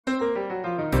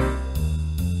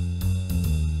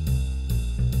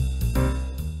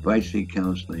If I see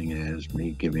counseling as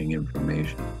me giving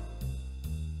information,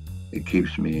 it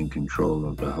keeps me in control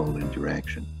of the whole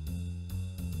interaction.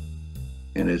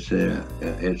 And it's a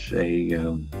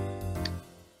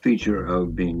feature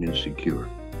of being insecure.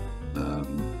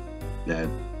 That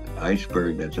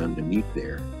iceberg that's underneath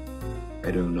there,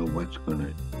 I don't know what's going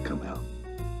to come out.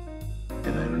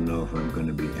 And I don't know if I'm going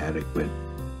to be adequate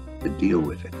to deal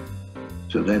with it.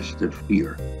 So that's the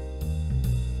fear.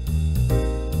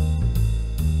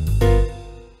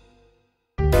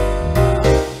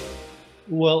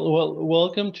 Well,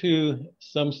 welcome to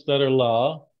Some Stutter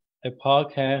Law, a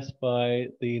podcast by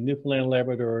the Newfoundland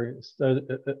Labrador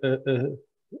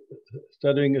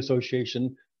Stuttering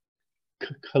Association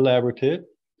Collaborative.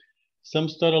 Some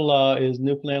Stutter Law is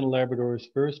Newfoundland Labrador's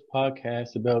first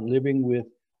podcast about living with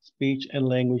speech and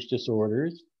language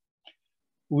disorders.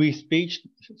 We speak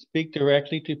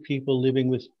directly to people living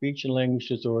with speech and language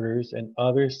disorders and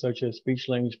others such as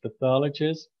speech-language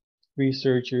pathologists,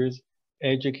 researchers,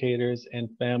 educators,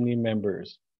 and family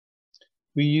members.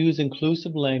 We use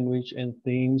inclusive language and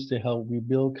themes to help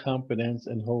rebuild confidence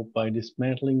and hope by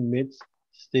dismantling myths,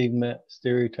 stigma,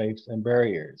 stereotypes, and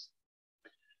barriers.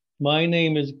 My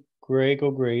name is Greg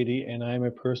O'Grady, and I'm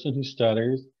a person who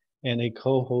stutters and a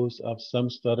co-host of Some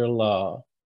Stutter Law,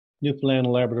 Newfoundland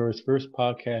and Labrador's first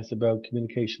podcast about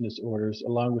communication disorders,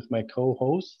 along with my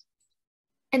co-host.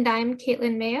 And I'm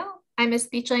Katelyn Mayo. I'm a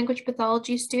speech-language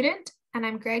pathology student, and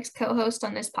I'm Greg's co-host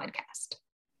on this podcast.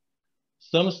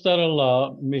 Some Stutter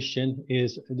Law mission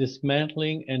is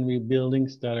dismantling and rebuilding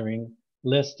stuttering.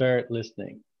 Let's start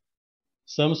listening.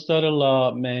 Some Stutter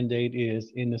Law mandate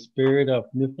is in the spirit of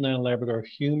Newfoundland and Labrador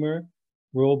humor,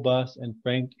 robust and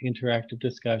frank interactive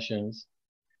discussions.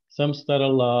 Some Stutter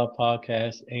Law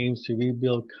podcast aims to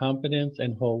rebuild confidence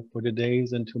and hope for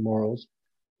today's and tomorrow's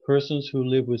persons who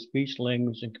live with speech,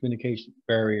 language, and communication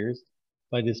barriers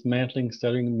by dismantling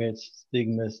stuttering myths,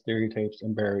 stigmas, stereotypes,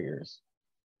 and barriers.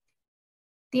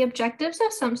 The objectives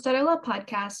of Some Stutter Law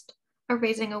podcast are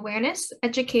raising awareness,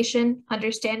 education,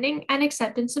 understanding, and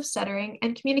acceptance of stuttering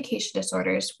and communication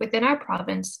disorders within our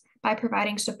province by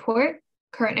providing support,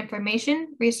 current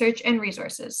information, research, and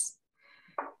resources.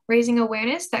 Raising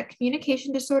awareness that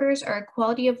communication disorders are a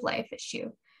quality of life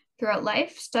issue. Throughout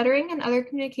life, stuttering and other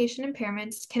communication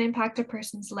impairments can impact a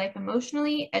person's life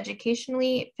emotionally,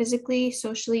 educationally, physically,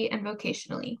 socially, and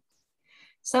vocationally.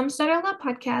 Some Stutter Law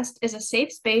podcast is a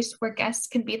safe space where guests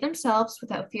can be themselves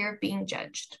without fear of being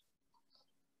judged.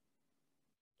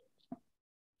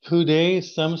 Today,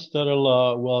 Some Stutter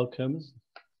Law welcomes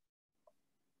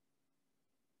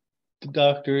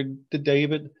Dr.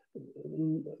 David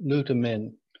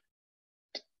Luterman.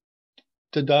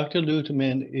 Dr.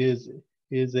 Luterman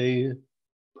is a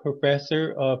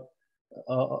professor of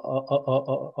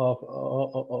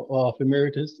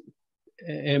Emeritus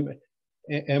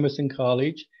Emerson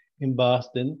College in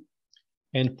Boston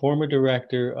and former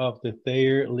director of the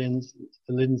Thayer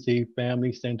Lindsay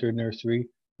Family Center Nursery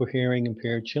for hearing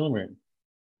impaired children.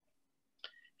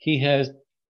 He has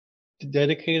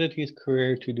dedicated his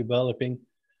career to developing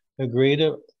a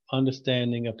greater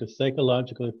understanding of the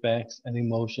psychological effects and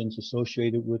emotions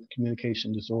associated with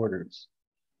communication disorders,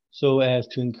 so as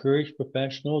to encourage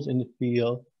professionals in the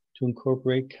field to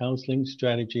incorporate counseling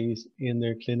strategies in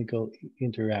their clinical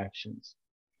interactions.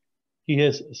 He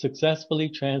has successfully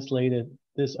translated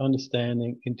this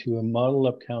understanding into a model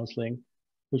of counseling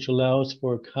which allows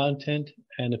for content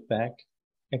and effect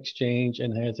exchange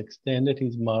and has extended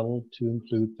his model to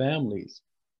include families.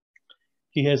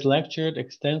 He has lectured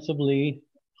extensively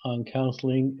on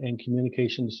counseling and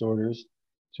communication disorders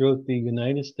throughout the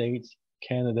United States,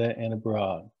 Canada, and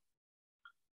abroad.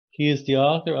 He is the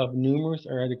author of numerous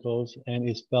articles and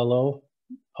is fellow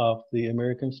of the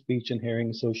American Speech and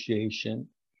Hearing Association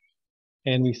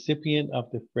and recipient of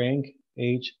the Frank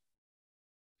H.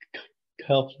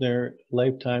 Kelfner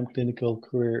Lifetime Clinical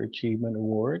Career Achievement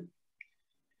Award.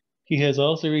 He has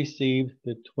also received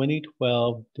the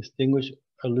 2012 Distinguished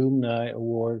Alumni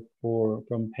Award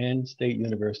from Penn State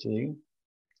University.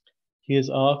 He is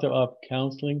author of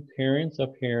Counseling Parents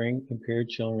of Hearing Impaired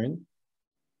Children,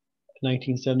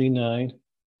 1979,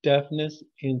 Deafness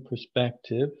in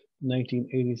Perspective,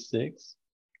 1986,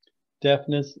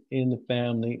 Deafness in the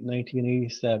Family,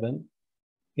 1987,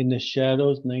 In the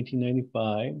Shadows,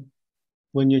 1995,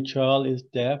 When Your Child is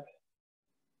Deaf,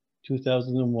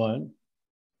 2001,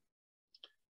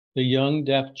 The Young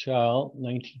Deaf Child,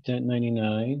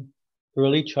 1999,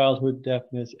 Early Childhood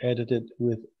Deafness, edited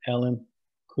with Ellen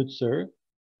Kutzer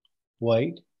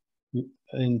White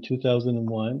in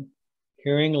 2001,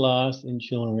 Hearing Loss in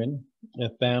Children, A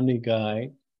Family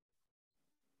Guide,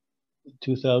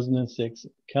 2006,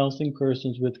 Counseling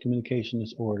Persons with Communication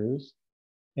Disorders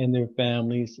and Their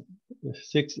Families,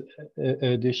 6th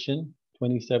edition,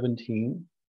 2017.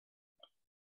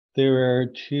 There are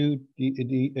 2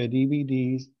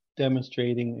 DVDs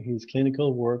demonstrating his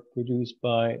clinical work produced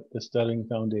by the Stuttering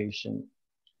Foundation,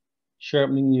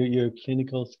 Sharpening Your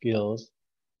Clinical Skills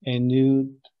and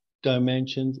New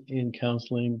Dimensions in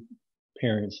Counseling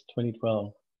Parents,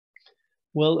 2012.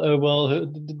 Well,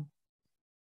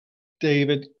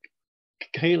 David,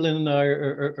 Katelyn and I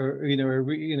are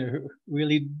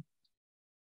really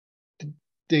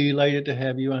delighted to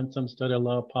have you on Some Stutter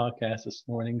Law podcast this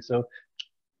morning. So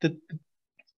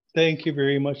thank you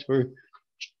very much for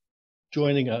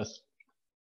joining us.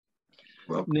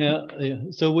 Well, now,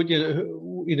 so would you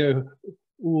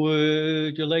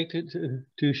like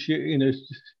to share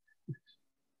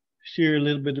share a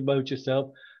little bit about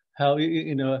yourself, how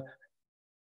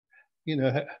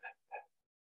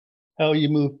how you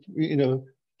move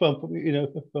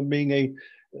from being a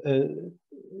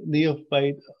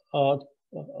neophyte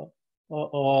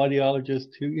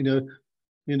audiologist to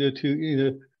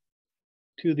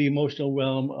to the emotional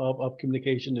realm of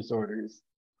communication disorders.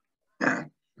 yeah,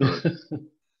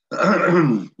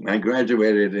 sure. I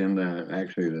graduated in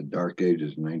actually the dark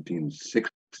ages, 1960,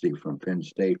 from Penn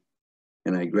State,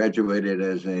 and I graduated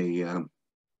as a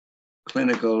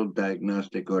clinical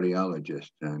diagnostic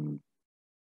audiologist, and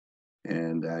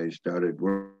I started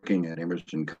working at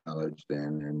Emerson College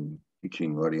then and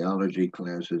teaching audiology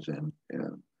classes and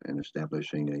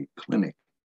establishing a clinic.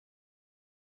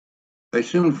 I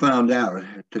soon found out,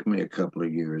 it took me a couple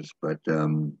of years, but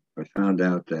I found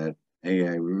out that I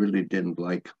really didn't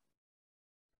like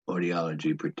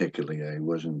audiology particularly. I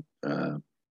wasn't,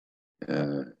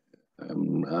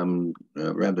 I'm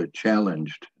rather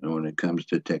challenged when it comes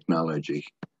to technology,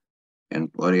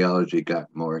 and audiology got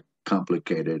more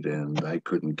complicated and I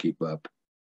couldn't keep up.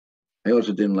 I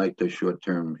also didn't like the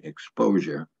short-term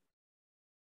exposure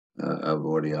of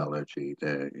audiology,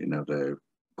 the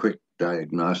quick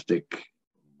diagnostic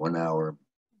 1 hour,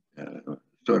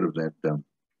 sort of that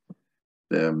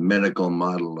the medical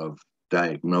model of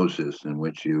diagnosis in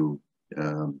which you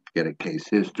get a case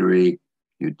history,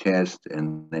 you test,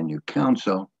 and then you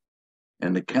counsel.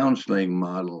 And the counseling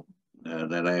model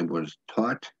that I was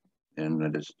taught and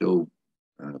that is still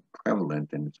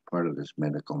prevalent and it's part of this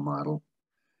medical model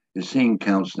is seeing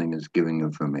counseling as giving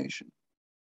information.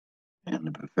 And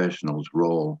the professional's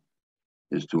role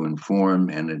is to inform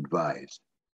and advise.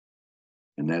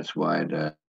 And that's why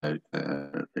the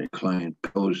client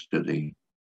goes to the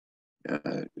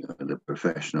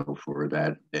professional for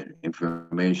that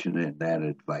information and that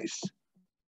advice.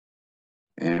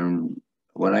 And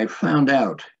what I found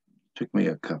out, took me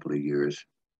a couple of years,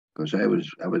 because I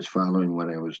was following what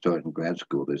I was taught in grad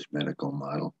school, this medical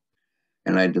model,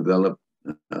 and I developed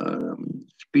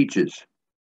speeches.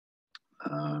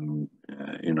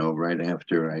 Right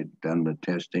after I'd done the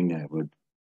testing, I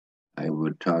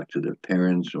would talk to the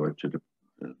parents or to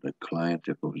the client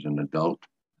if it was an adult,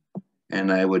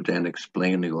 and I would then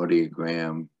explain the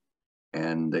audiogram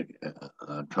and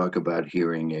talk about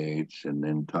hearing aids and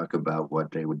then talk about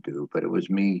what they would do. But it was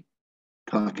me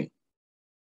talking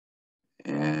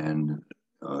and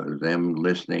them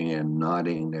listening and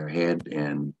nodding their head,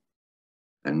 and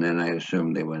then I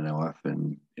assumed they went off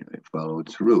and followed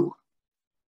through.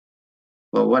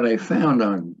 Well, what I found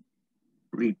on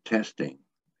retesting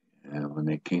when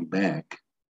they came back,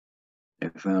 I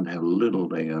found how little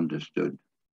they understood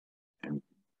and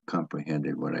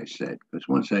comprehended what I said. Because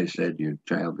once I said your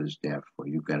child is deaf or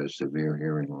you've got a severe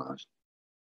hearing loss,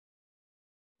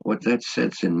 what that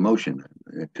sets in motion,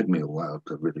 it took me a while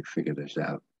to really figure this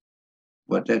out.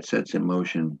 What that sets in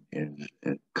motion is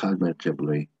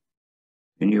cognitively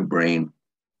in your brain,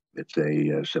 it's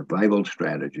a survival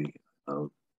strategy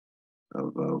of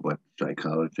what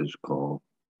psychologists call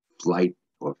flight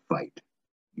or fight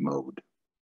mode.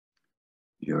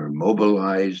 You're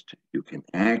mobilized, you can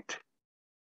act,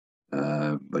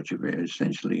 but you're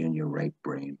essentially in your right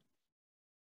brain.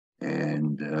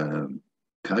 And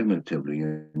cognitively,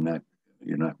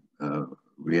 you're not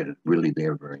really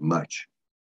there very much.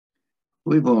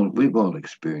 We've all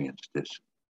experienced this.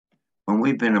 When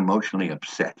we've been emotionally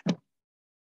upset,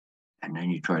 and then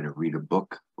you try to read a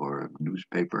book or a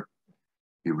newspaper,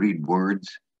 you read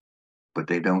words, but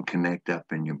they don't connect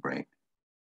up in your brain.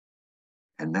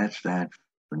 And that's that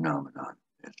phenomenon.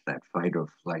 It's that fight or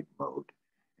flight mode.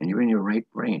 And you're in your right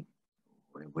brain,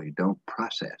 where you don't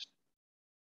process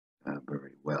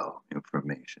very well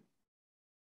information.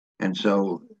 And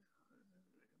so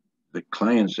the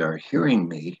clients are hearing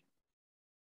me,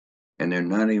 and they're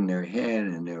nodding their head,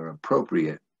 and they're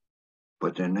appropriate,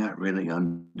 but they're not really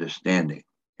understanding.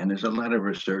 And there's a lot of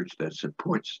research that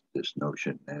supports this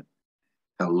notion that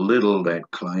how little that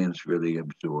clients really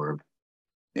absorb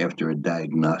after a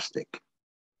diagnostic.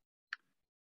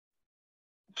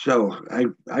 So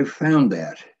I found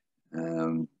that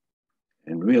and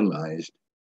realized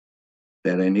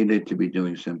that I needed to be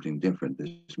doing something different.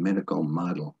 This medical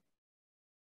model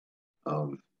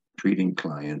of treating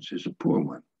clients is a poor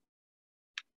one.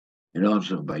 And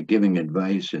also, by giving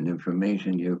advice and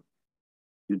information, you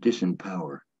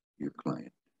disempower your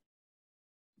client.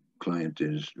 Client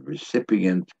is the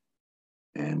recipient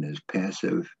and is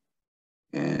passive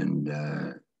and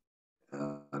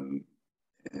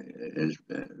is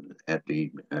at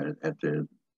the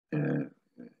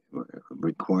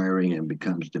requiring and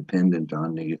becomes dependent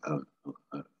on the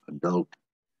adult,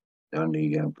 on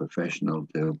the professional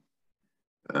to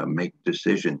make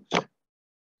decisions.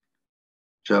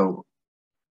 So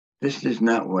this is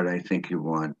not what I think you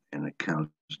want in a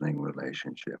counseling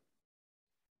relationship.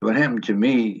 What happened to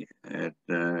me in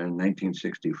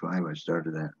 1965, I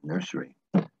started a nursery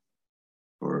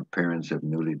for parents of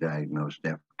newly diagnosed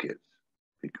deaf kids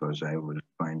because I was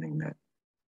finding that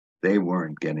they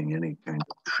weren't getting any kind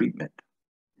of treatment.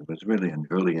 It was really an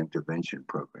early intervention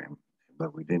program,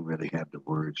 but we didn't really have the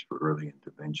words for early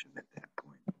intervention at that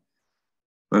point.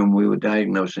 When we were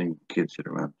diagnosing kids at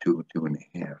around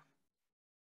 2.5.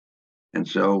 And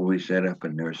so we set up a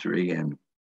nursery and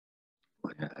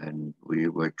we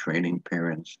were training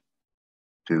parents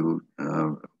to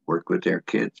work with their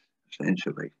kids,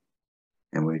 essentially.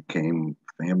 And we became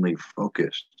family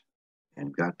focused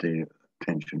and got the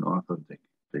attention off of the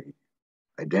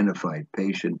identified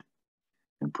patient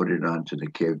and put it onto the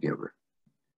caregiver.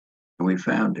 And we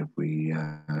found if we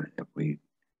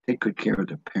take good care of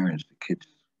the parents, the kids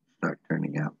start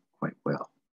turning out quite well.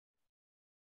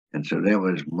 And so that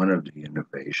was one of the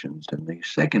innovations. And the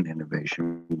second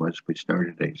innovation was we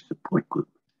started a support group.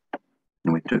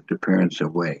 And we took the parents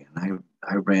away. And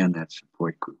I ran that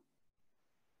support group.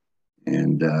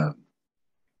 And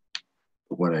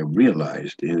what I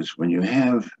realized is when you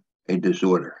have a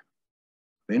disorder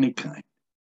of any kind,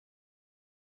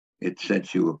 it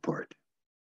sets you apart.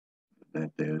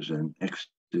 That there's an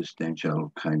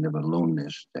existential kind of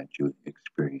aloneness that you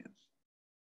experience.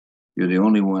 You're the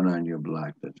only one on your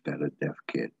block that's got a deaf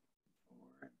kid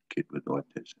or a kid with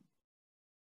autism.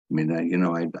 I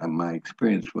mean, my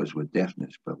experience was with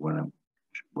deafness, but what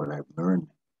I've learned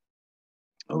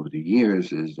over the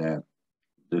years is that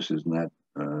this is not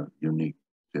unique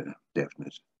to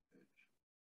deafness.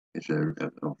 It's a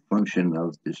function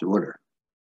of disorder.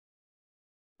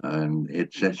 And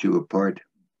it sets you apart.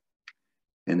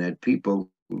 And that people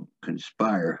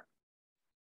conspire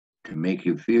to make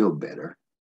you feel better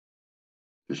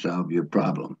to solve your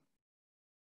problem.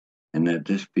 And that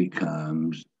this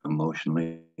becomes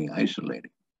emotionally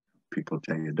isolating. People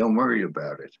tell you, don't worry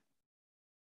about it.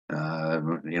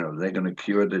 They're going to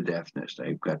cure the deafness.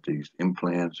 They've got these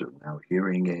implants or now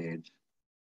hearing aids,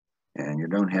 and you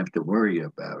don't have to worry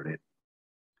about it.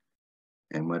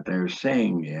 And what they're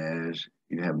saying is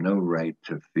you have no right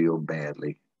to feel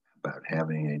badly about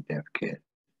having a deaf kid.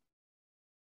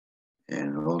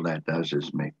 And all that does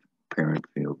is make the parent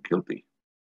feel guilty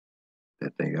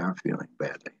that they are feeling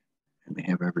badly. And they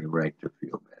have every right to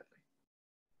feel badly.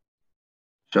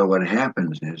 So what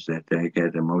happens is that they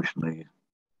get emotionally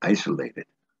isolated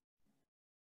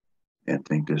and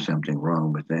think there's something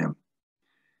wrong with them.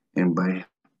 And by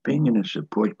being in a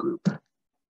support group,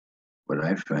 what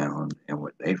I found and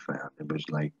what they found, it was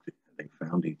like they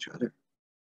found each other.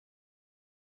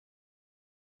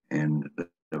 And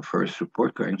the first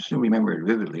support group, I still remember it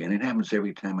vividly, and it happens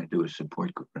every time I do a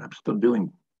support group, and I'm still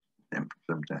doing them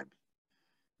sometimes.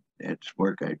 It's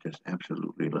work I just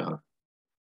absolutely love.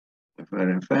 What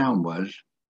I found was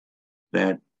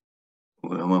that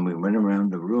when we went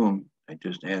around the room, I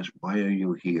just asked, why are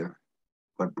you here?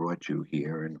 What brought you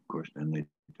here? And of course, then they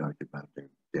talked about their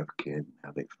deaf kid and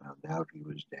how they found out he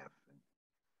was deaf.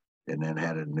 And then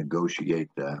had to negotiate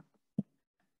the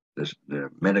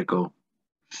medical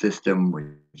system,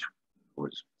 which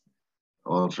was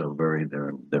also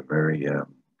the very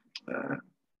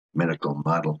medical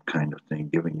model kind of thing,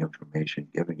 giving information,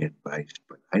 giving advice,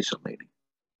 but isolating.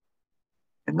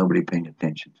 And nobody paying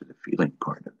attention to the feeling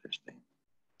part of this thing.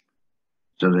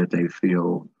 So that they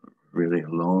feel really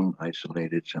alone,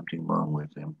 isolated, something wrong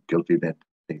with them, guilty that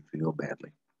they feel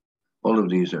badly. All of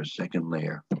these are second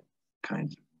layer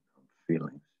kinds of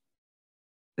feelings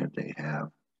that they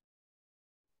have.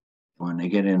 When they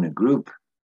get in a group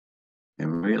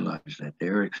and realize that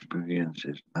their experience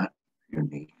is not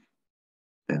unique,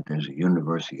 that there's a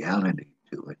universality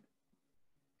to it,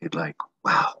 it like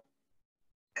wow.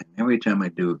 And every time I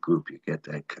do a group, you get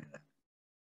that kind of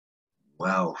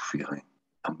wow feeling.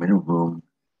 I'm in a room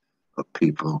of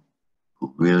people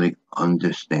who really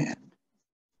understand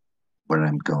what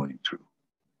I'm going through.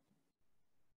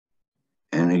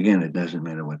 And again, it doesn't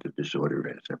matter what the disorder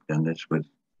is. I've done this with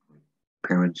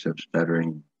parents of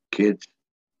stuttering kids.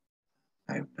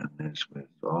 I've done this with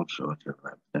all sorts of,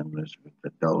 I've done this with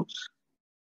adults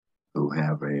who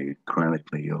have a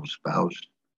chronically ill spouse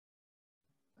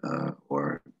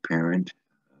or parent.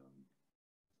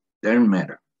 Doesn't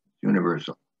matter. It's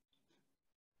universal.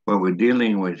 What we're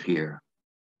dealing with here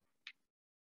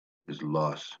is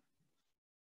loss.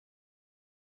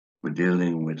 We're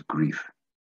dealing with grief.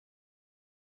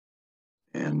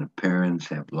 And the parents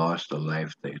have lost a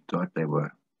life they thought they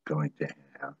were going to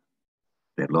have.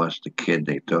 They lost a kid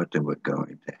they thought they were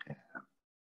going to have.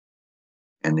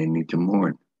 And they need to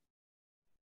mourn.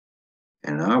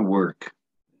 And our work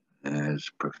as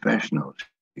professionals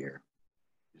here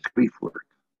is grief work.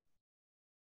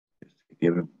 It's to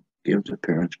give the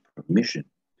parents permission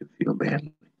to feel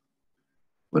badly,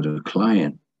 or the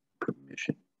client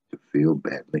permission to feel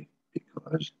badly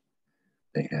because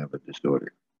they have a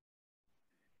disorder.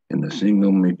 And the single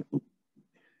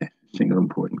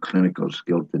important clinical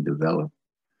skill to develop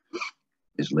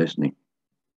is listening.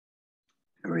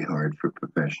 Very hard for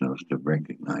professionals to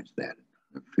recognize that.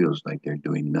 It feels like they're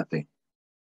doing nothing,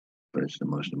 but it's the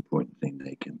most important thing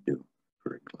they can do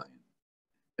for a client.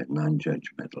 That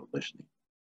non-judgmental listening,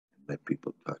 and let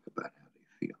people talk about how they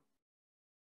feel.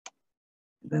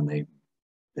 And then they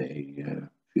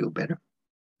feel better,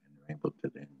 and they're able to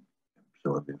then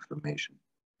absorb information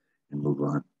and move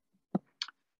on.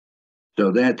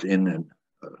 So that's in a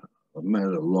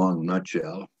long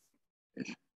nutshell is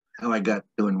how I got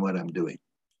doing what I'm doing.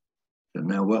 So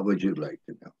now what would you like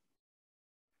to know?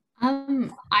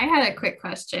 I had a quick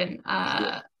question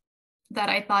that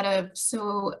I thought of.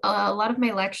 So a lot of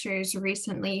my lectures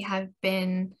recently have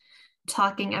been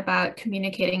talking about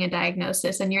communicating a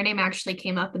diagnosis, and your name actually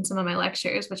came up in some of my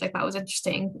lectures, which I thought was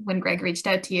interesting when Greg reached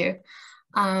out to you.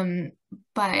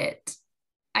 But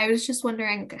I was just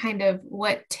wondering kind of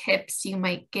what tips you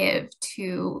might give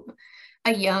to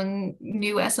a young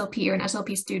new SLP or an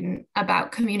SLP student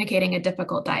about communicating a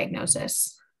difficult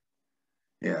diagnosis.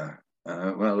 Yeah.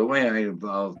 Well, the way I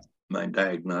evolved my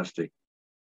diagnostic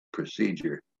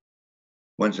procedure,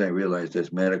 once I realized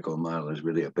this medical model is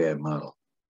really a bad model,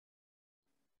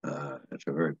 it's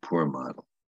a very poor model,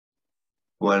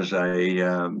 was I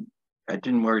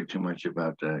didn't worry too much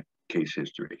about the case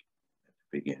history at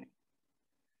the beginning.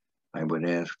 I would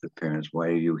ask the parents, why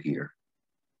are you here?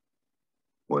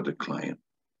 Or the client,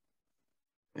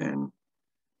 and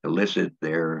elicit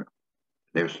their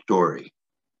story.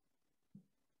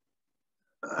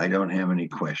 I don't have any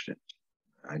questions.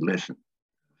 I listen.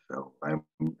 So I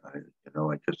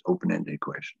just open-ended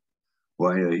question.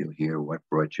 Why are you here? What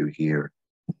brought you here?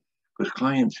 Because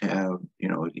clients have,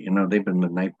 they've been the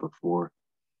night before.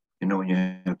 When you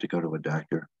have to go to a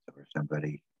doctor or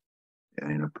somebody,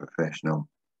 professional,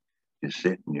 you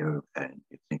sit and you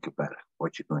think about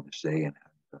what you're going to say and how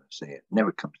you're going to say it. It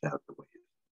never comes out the way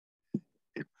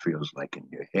it feels like in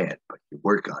your head, but you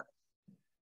work on it.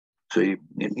 So you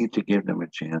need to give them a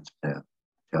chance to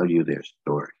tell you their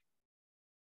story.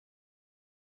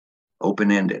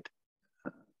 Open-ended.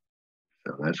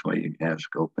 So that's why you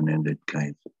ask open-ended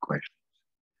kinds of questions.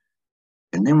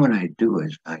 And then what I do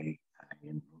is I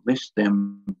enlist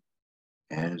them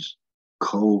as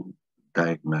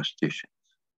co-diagnosticians.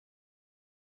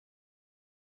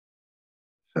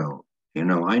 So,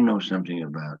 I know something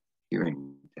about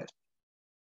hearing testing,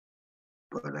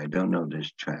 but I don't know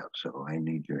this child, so I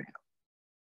need your help.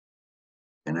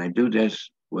 And I do this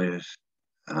with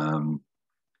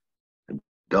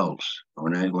adults.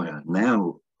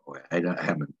 Now I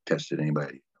haven't tested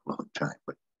anybody in a long time,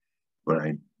 but what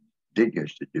I did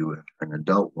used to do, if an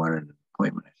adult wanted an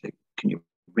appointment, I say, can you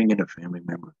bring in a family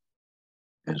member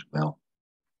as well?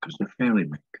 Because the family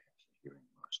member has a hearing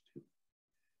loss too.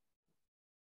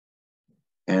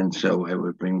 And so I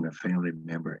would bring the family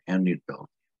member and the adult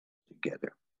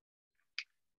together.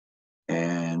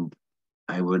 And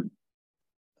I would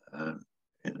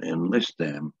enlist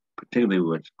them, particularly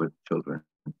with children,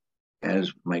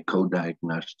 as my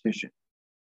co-diagnostician.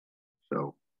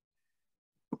 So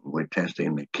we're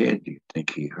testing the kid. Do you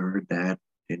think he heard that?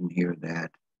 Didn't hear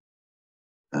that?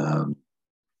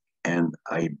 And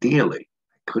ideally,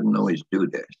 I couldn't always do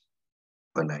this,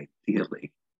 but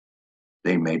ideally,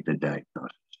 they made the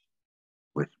diagnosis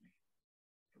with me.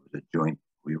 It was a joint.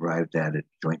 We arrived at it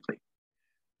jointly.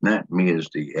 Not me as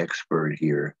the expert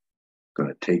here, going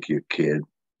to take your kid and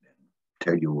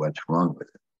tell you what's wrong with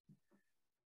it.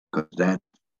 Because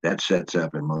that sets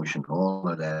up in motion all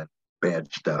of that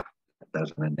bad stuff that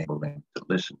doesn't enable them to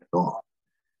listen at all.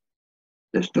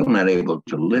 They're still not able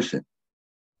to listen.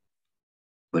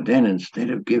 But then instead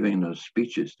of giving those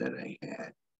speeches that I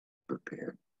had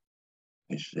prepared,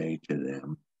 I say to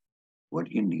them, what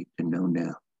do you need to know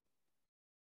now?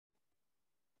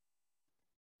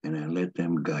 And I let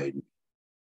them guide me.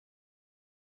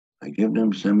 I give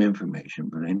them some information,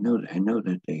 but I know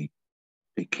that they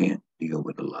can't deal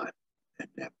with a lot at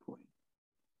that point.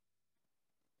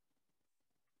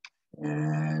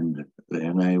 And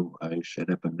then I set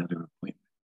up another appointment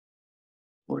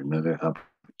or another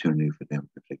opportunity for them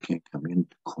if they can't come in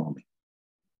to call me,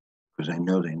 because I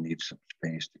know they need some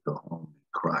space to go home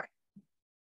and cry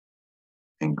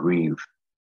and grieve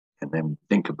and then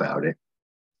think about it.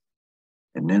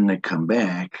 And then they come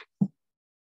back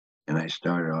and I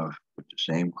start off with the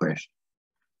same question.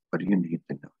 What do you need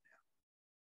to know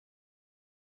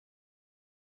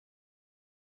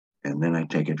now? And then I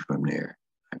take it from there.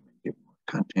 I may give more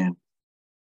content.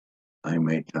 I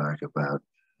may talk about,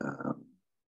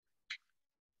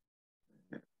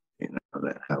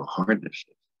 that how hard this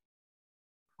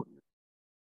is.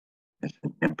 It's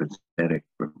an empathetic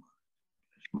remark.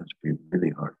 This must be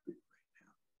really hard for you right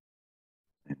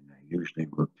now. And I usually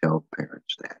will tell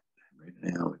parents that right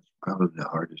now it's probably the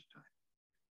hardest time.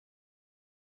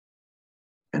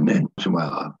 And then,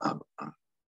 well,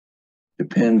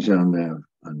 depends on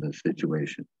the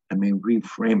situation. I may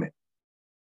reframe it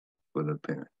for the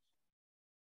parents.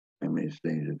 I may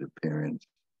say to the parents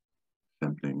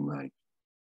something like,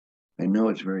 I know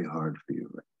it's very hard for you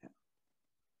right now,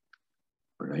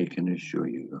 but I can assure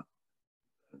you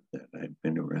that I've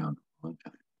been around a long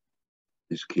time.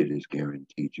 This kid has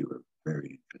guaranteed you a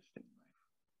very interesting life.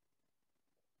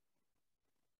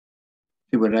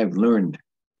 See, what I've learned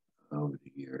over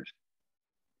the years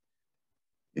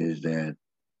is that,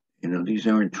 these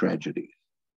aren't tragedies.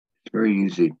 It's very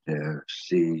easy to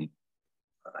see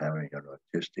having an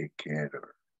autistic kid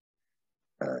or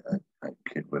a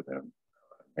kid with a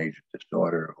major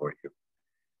disorder, or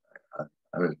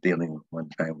I was dealing with one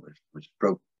time with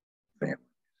stroke families,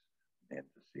 and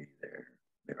to see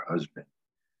their husband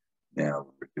now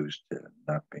reduced to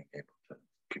not being able to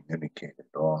communicate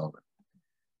at all.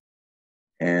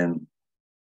 And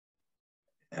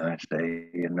I say,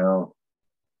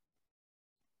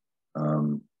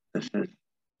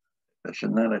 this is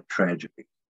not a tragedy.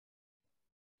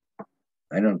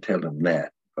 I don't tell them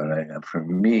that, but for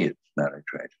me, it's not a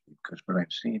tragedy, because what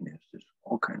I've seen is there's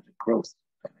all kinds of growth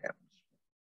that happens.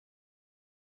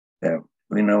 That,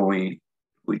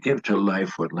 we give to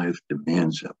life what life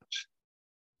demands of us.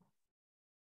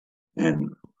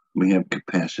 And we have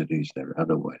capacities that are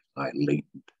otherwise lie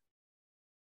latent.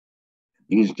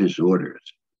 These disorders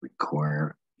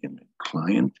require in the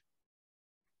client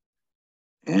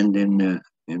and in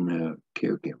the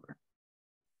caregiver,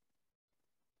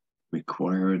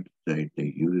 required that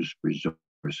they use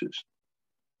resources.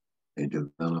 They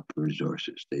develop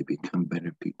resources. They become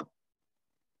better people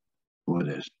for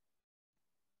this.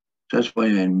 So that's why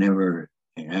I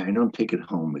don't take it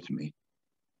home with me.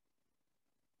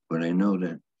 But I know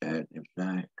that if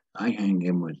I hang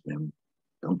in with them,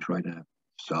 don't try to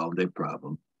solve their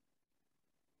problem.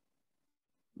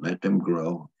 Let them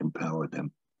grow, empower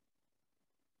them.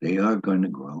 They are going to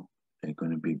grow. They're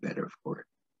going to be better for it.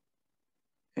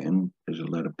 And there's a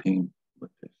lot of pain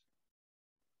with this.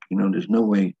 There's no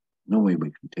way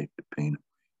we can take the pain away.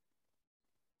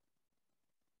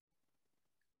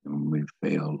 And we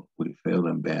fail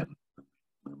them badly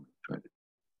when we try to.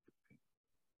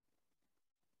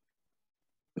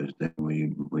 Because then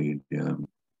we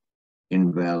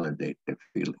invalidate their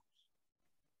feelings.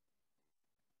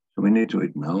 So we need to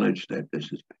acknowledge that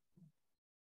this is pain.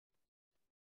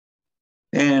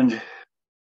 And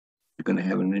you're going to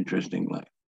have an interesting life.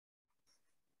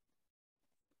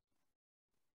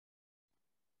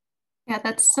 Yeah,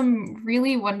 that's some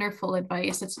really wonderful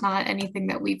advice. It's not anything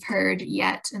that we've heard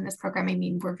yet in this program. I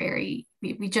mean,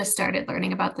 we just started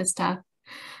learning about this stuff,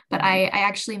 but I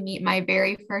actually meet my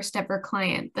very first ever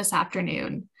client this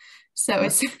afternoon. So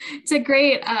it's a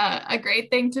great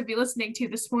thing to be listening to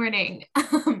this morning.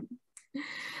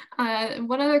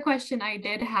 One other question I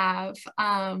did have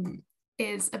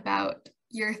is about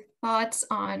your thoughts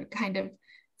on kind of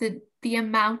the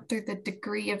amount or the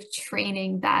degree of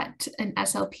training that an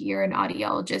SLP or an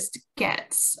audiologist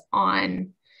gets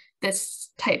on this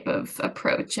type of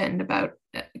approach and about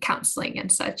counseling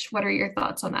and such. What are your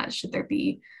thoughts on that? Should there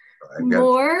be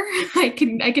more? I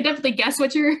can definitely guess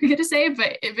what you're going to say,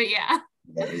 but yeah.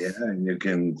 Yeah, and you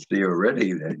can see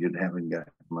already that you haven't got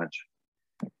much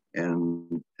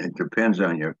And it depends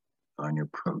on your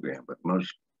program, but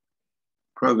most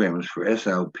programs for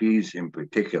SLPs in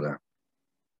particular,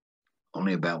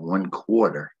 only about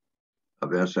 1/4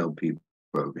 of SLP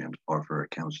programs offer a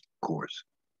counseling course.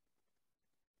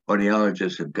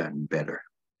 Audiologists have gotten better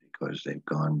because they've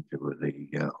gone to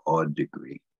the AUD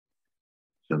degree.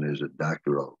 So there's a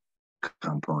doctoral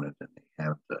component, and they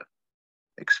have the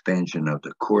expansion of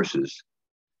the courses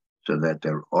so that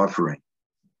they're offering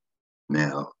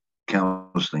now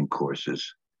counseling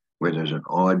courses. Where there's an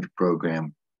AUD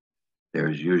program,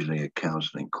 there's usually a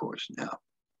counseling course now.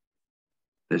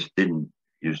 This didn't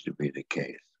used to be the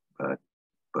case, but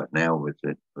now with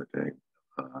the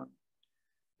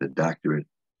doctorate,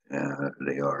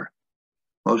 they are.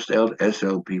 Most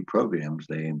SLP programs,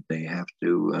 they have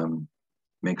to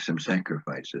make some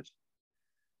sacrifices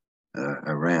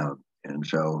around, and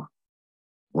so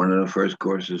one of the first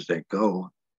courses that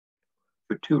go,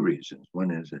 for two reasons.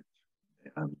 One is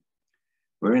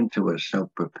we're into a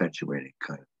self-perpetuating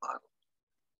kind of model.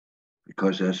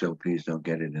 Because SLPs don't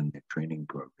get it in their training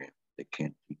program, they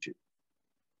can't teach it.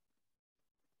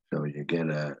 So you get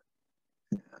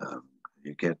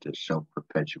the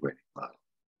self-perpetuating model.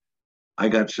 I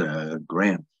got a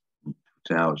grant in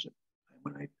 2000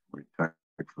 when I retired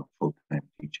from full-time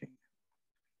teaching.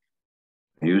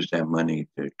 I used that money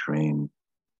to train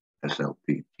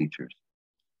SLP teachers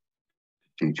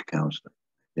to teach counseling.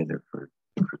 I did it for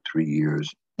 3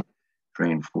 years,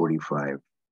 trained 45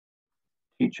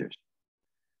 teachers.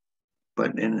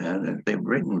 But they've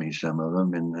written me, some of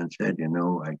them, and said,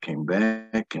 I came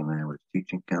back and I was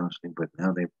teaching counseling, but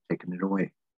now they've taken it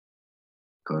away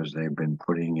because they've been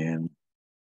putting in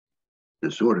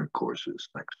disorder courses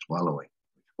like swallowing,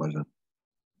 which wasn't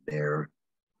there.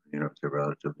 It's a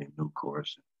relatively new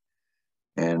course.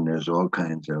 And there's all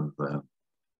kinds of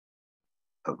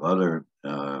other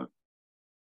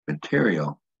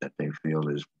material that they feel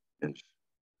is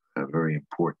very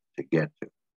important to get to.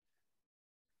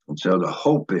 And so the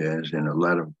hope is, in a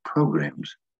lot of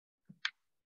programs,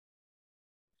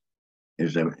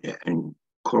 is to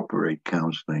incorporate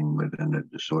counseling within a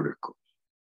disorder course.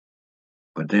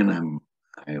 But then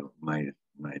my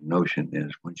notion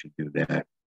is, once you do that,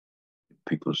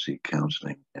 people see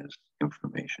counseling as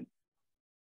information.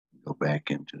 Go back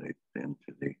into the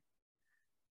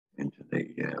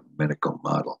medical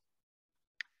model.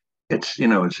 It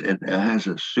has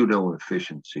a pseudo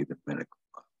efficiency, the medical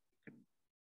model.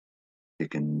 You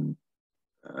can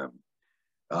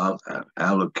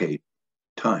allocate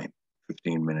time,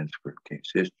 15 minutes for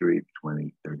case history,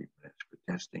 20, 30 minutes for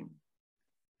testing,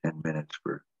 10 minutes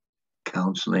for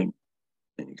counseling,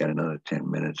 and you got another 10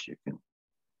 minutes, you can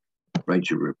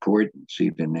write your report and see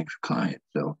the next client.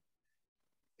 So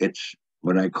it's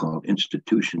what I call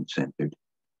institution-centered.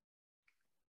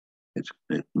 It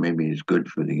maybe is good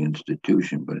for the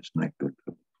institution, but it's not good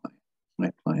for the client. It's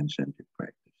not client-centered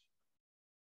practice.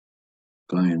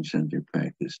 Client-centered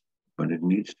practice, but it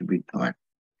needs to be taught.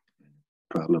 The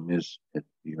problem is that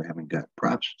you haven't got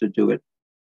props to do it,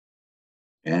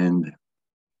 and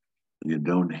you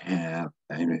don't have,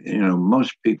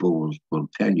 most people will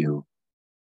tell you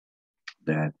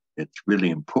that it's really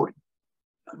important.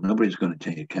 Nobody's going to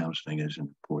tell you counseling isn't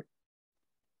important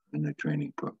in the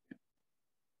training program,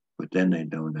 but then they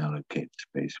don't allocate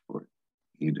space for it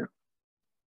either.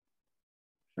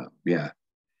 So yeah,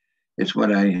 it's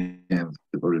what I have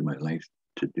devoted my life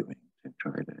to doing, to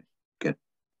try to get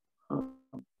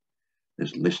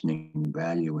this listening,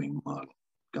 valuing model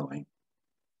going,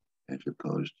 as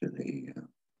opposed to the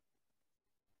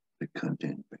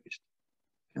content-based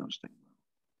counseling model.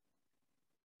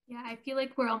 Yeah, I feel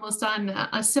like we're almost on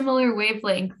a similar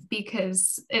wavelength,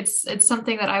 because it's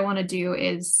something that I want to do,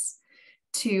 is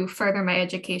to further my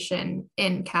education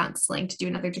in counseling, to do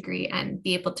another degree and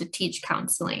be able to teach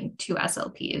counseling to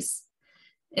SLPs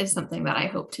is something that I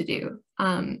hope to do,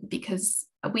 because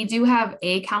we do have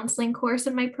a counseling course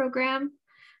in my program,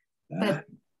 but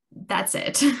that's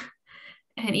it.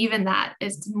 And even that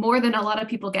is more than a lot of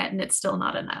people get, and it's still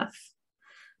not enough.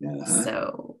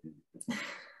 So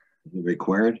is it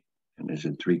required? And is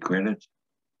it 3 credits?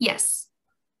 Yes.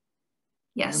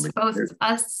 Yes, both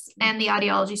us and the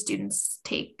audiology students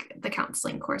take the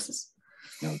counseling courses.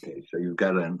 Okay, so you've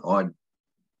got an AUD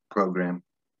program.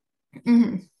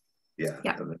 Mm-hmm.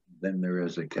 Yeah. So then there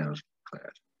is a counseling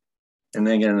class. And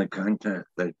then again, the content,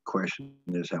 the question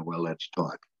is how well that's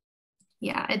taught.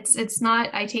 Yeah, it's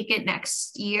not, I take it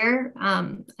next year.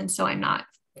 And so I'm not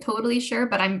totally sure,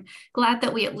 but I'm glad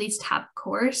that we at least have a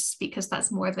course, because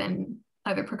that's more than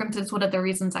other programs. It's one of the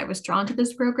reasons I was drawn to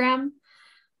this program.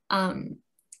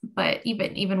 But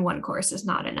even one course is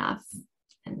not enough.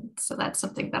 And So that's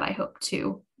something that I hope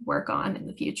to work on in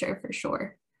the future for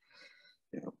sure.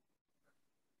 Yeah.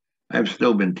 I've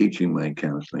still been teaching my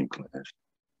counseling class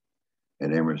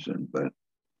at Emerson, but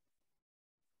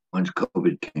once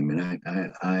COVID came in,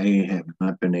 I have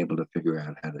not been able to figure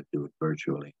out how to do it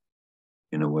virtually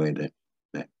in a way that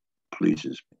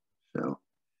pleases me. So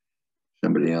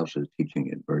somebody else is teaching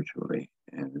it virtually,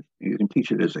 and you can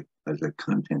teach it as a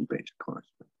content-based course.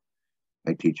 But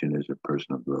I teach it as a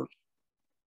personal growth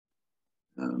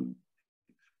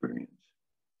experience,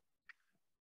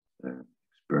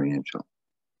 experiential.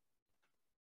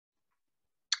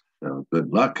 So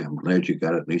good luck. I'm glad you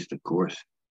got at least a course.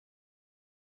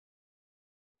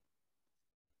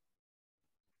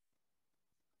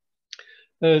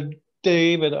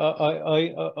 David,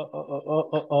 I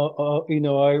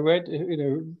read,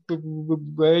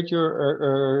 read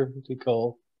your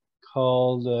article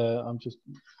called, the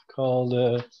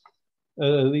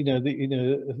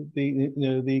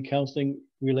counseling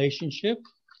relationship,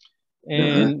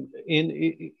 and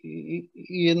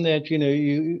in that,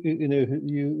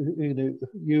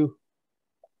 you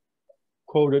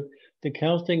quoted, the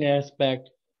counseling aspect,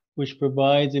 which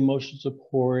provides emotional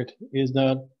support, is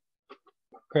not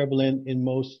prevalent in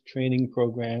most training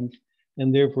programs,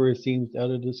 and therefore it seems out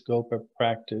of the scope of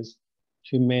practice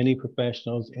to many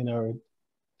professionals in our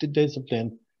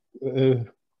discipline.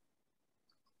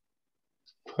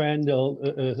 Crandall,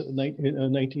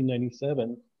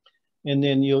 1997. And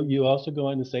then you also go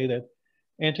on to say that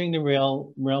entering the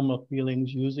realm of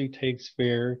feelings usually takes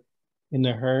fear in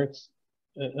the hearts.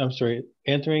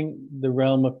 Entering the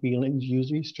realm of feelings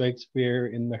usually strikes fear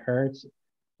in the hearts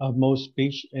of most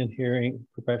speech and hearing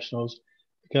professionals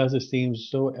because it seems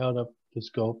so out of the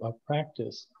scope of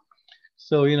practice.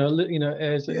 So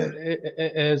as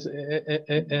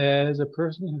a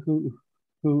person who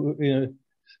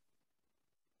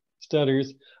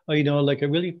stutters, I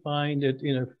really find it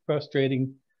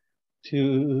frustrating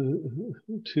to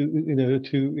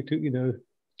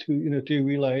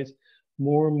realize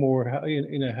more and more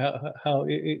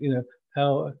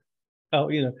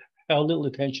how little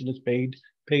attention is paid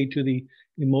to the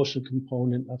emotional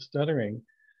component of stuttering,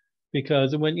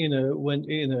 because when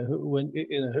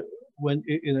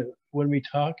we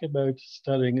talk about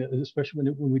stuttering, especially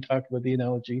when we talk about the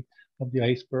analogy of the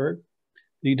iceberg,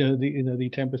 the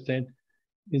 10%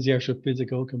 is the actual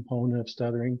physical component of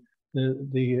stuttering.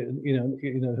 The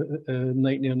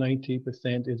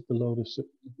 90% is below the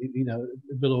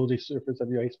surface of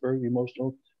the iceberg, the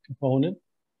emotional component.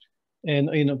 And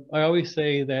I always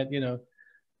say that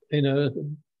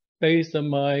based on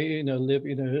my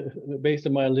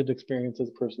lived experience as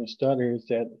a person who stutters,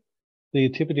 that the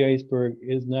tip of the iceberg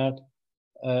is not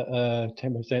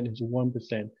 10%, it's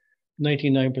 1%.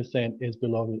 99% is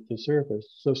below the surface.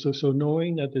 So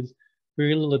knowing that there's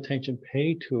very little attention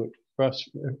paid to it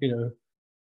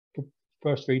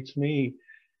frustrates me.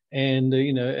 And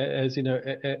as Katelyn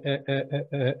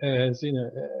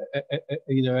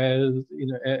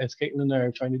and I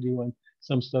are trying to do on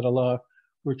Some Stutter Law,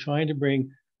 we're trying to bring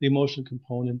the emotional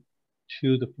component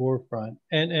to the forefront.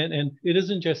 And it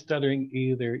isn't just stuttering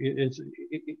either.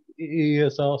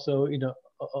 It's also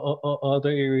other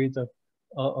areas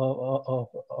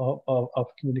of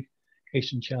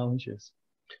communication challenges.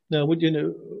 Now, would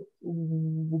you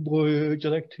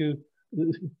like to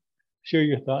share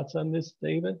your thoughts on this,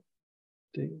 David?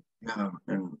 Yeah,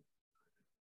 and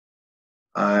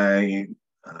I,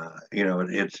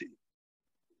 it's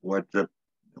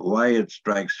why it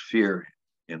strikes fear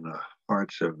in the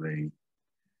hearts of the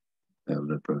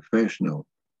professional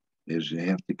is they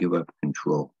have to give up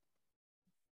control.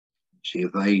 See,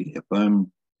 if I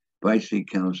see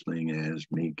counseling as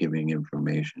me giving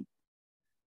information,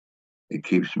 it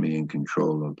keeps me in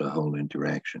control of the whole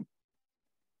interaction,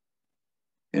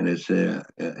 and it's a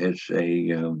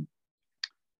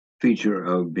feature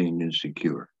of being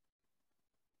insecure.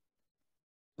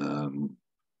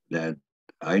 That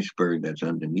iceberg that's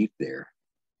underneath there,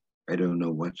 I don't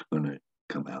know what's going to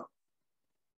come out,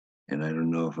 and I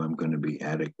don't know if I'm going to be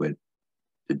adequate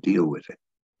to deal with it.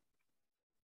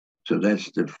 So that's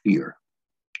the fear,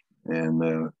 and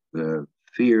the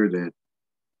fear that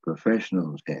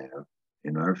professionals have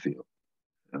in our field.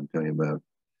 I'm talking about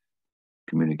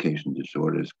communication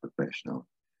disorders professional,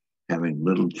 having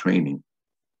little training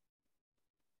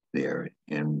there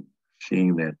and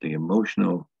seeing that the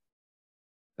emotional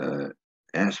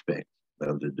aspect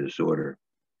of the disorder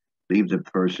leaves a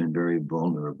person very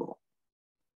vulnerable.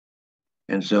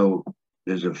 And so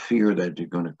there's a fear that they're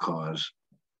going to cause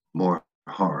more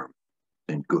harm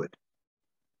than good.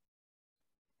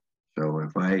 So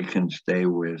if I can stay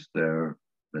with the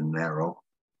narrow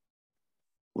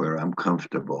where I'm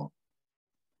comfortable.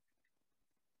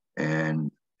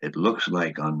 And it looks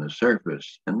like on the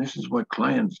surface, and this is what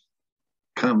clients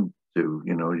come to,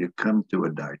 you come to a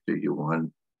doctor, you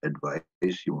want advice,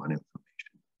 you want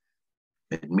information.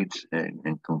 It meets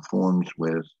and conforms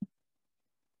with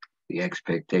the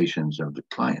expectations of the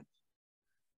client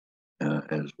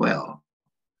as well.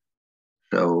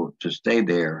 So to stay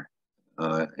there,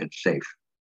 it's safe.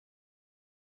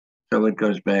 So it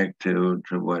goes back to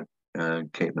what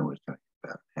Katelyn was talking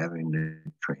about, having the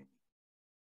training,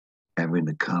 having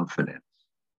the confidence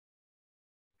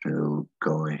to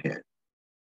go ahead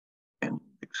and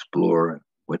explore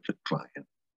with the client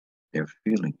their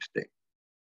feeling state.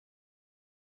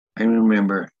 I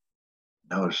remember,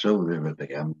 now so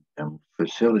vividly, I'm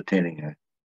facilitating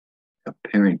a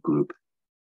parent group,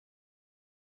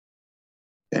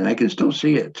 and I can still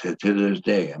see it to this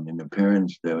day. I mean, the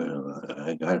parents,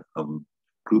 I got a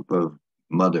group of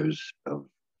mothers of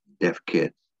deaf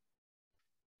kids,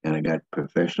 and I got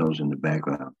professionals in the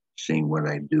background seeing what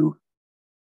I do.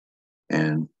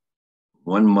 And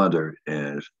one mother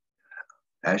is,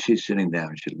 as she's sitting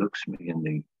down, she looks me in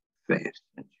the face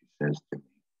and she says to me,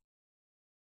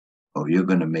 "Oh, you're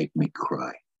going to make me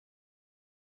cry."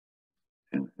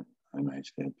 And I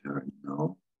said to her,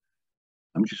 "No,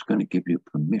 I'm just going to give you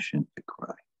permission to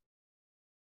cry."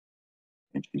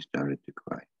 And she started to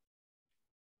cry.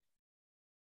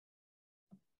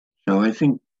 So I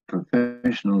think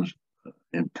professionals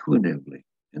intuitively,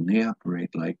 and they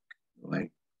operate like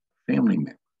family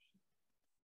members,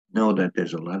 know that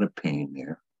there's a lot of pain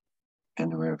there,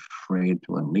 and they're afraid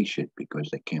to unleash it because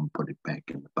they can't put it back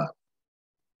in the bottle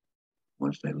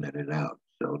once they let it out.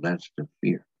 So that's the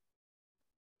fear.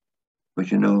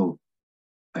 But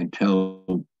I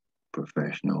tell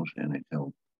professionals and I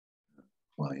tell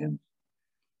clients,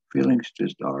 feelings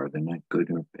just are, they're not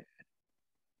good or bad.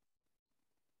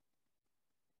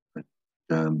 But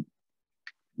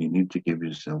you need to give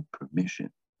yourself permission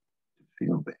to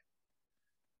feel bad.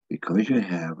 Because you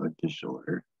have a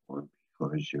disorder, or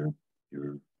because your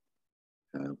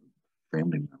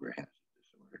family member has a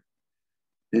disorder,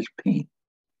 there's pain.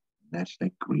 That's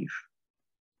like grief.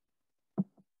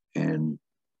 And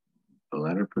a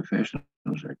lot of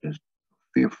professionals are just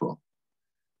fearful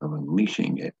of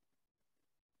unleashing it,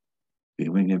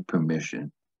 giving it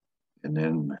permission, and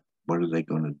then what are they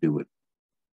going to do with it?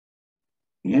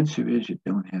 The answer is you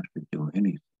don't have to do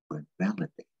anything but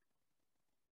validate.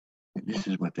 And this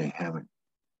is what they haven't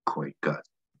quite got.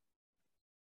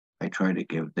 I try to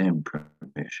give them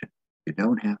permission. You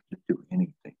don't have to do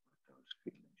anything with those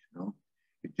feelings,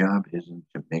 Your job isn't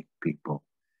to make people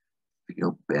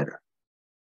feel better.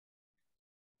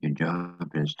 Your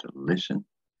job is to listen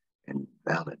and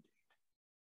validate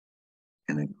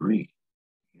and agree.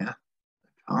 Yeah,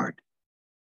 that's hard.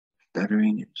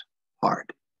 Stuttering is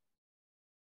hard.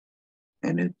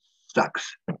 And it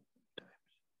sucks sometimes.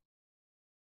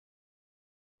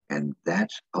 And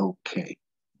that's okay.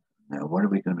 Now, what are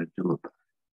we going to do about it?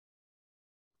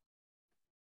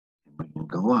 And we can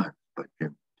go on, but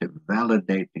to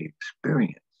validate the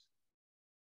experience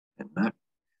and not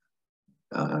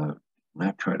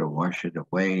try to wash it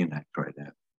away, not try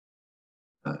to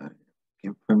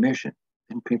give permission,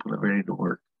 then people are ready to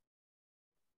work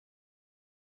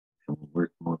and will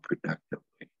work more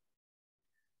productively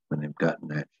when they've gotten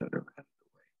that sort of out of the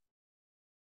way.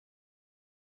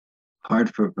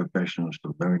 Hard for professionals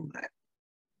to learn that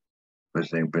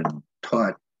because they've been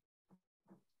taught,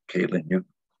 Katelyn, you're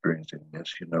experiencing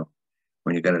this,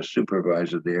 when you got a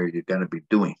supervisor there, you got to be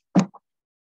doing, you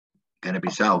got to be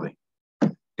solving,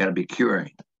 you got to be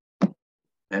curing.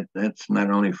 That's not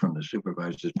only from the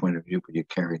supervisor's point of view, but you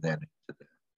carry that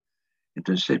and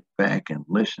to sit back and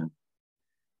listen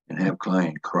and have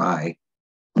client cry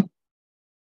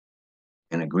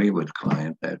and agree with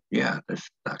client that, yeah, this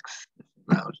sucks, this is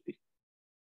lousy.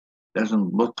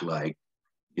 Doesn't look like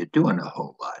you're doing a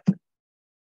whole lot.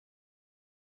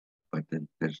 But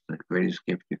that's the greatest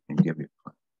gift you can give your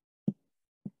client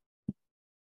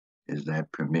is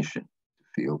that permission to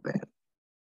feel bad.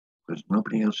 Because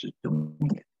nobody else is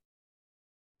doing it.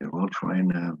 They're all trying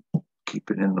to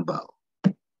keep it in the bottle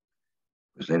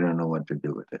because they don't know what to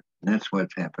do with it. And that's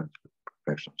what happens with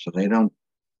professionals. So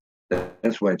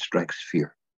that's why it strikes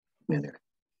fear in there.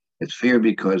 It's fear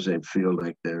because they feel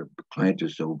like their client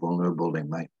is so vulnerable, they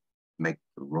might make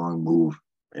the wrong move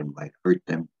and might hurt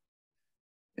them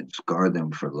and scar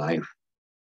them for life.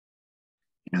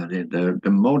 The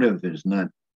motive is not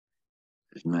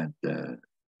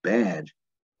bad.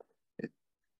 It's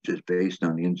just based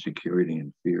on the insecurity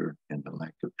and fear and the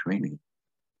lack of training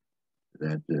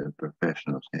that the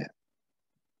professionals have.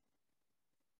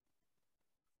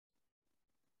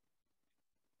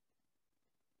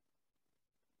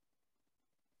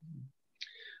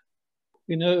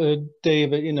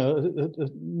 David,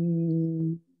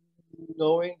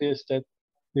 knowing this, that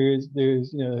there's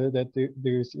that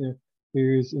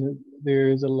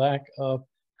there's a lack of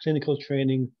clinical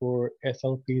training for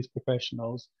SLPs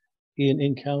professionals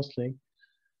in counseling.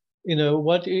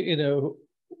 What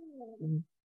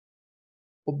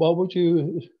would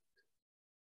you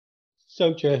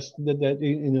suggest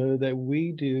that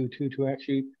we do to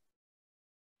actually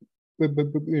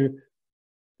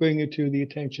bring it to the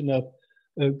attention of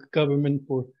government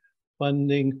for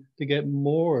funding to get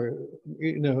more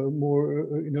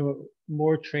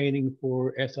more training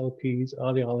for SLPs,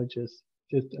 audiologists?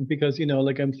 Just because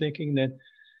like I'm thinking that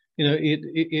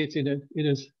it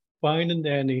is fine and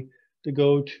dandy to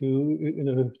go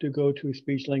to a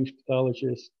speech language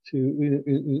pathologist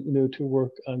to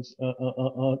work on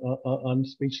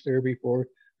speech therapy for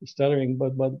stuttering,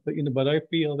 but I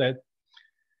feel that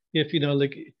if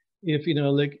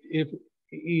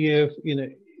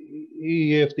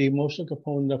if the emotional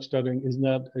component of stuttering is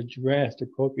not addressed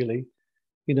appropriately,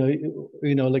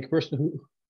 like a person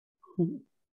who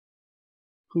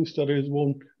stutters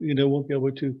won't be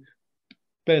able to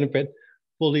benefit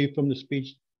fully from the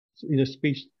speech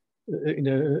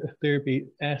therapy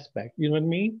aspect. You know what I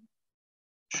mean?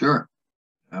 Sure,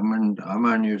 I'm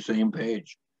on your same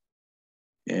page,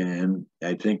 and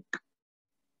I think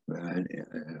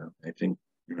Katelyn's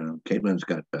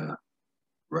got the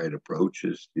right approach.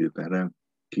 Is you've got to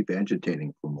keep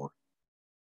agitating for more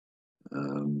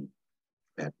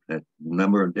at a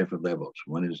number of different levels.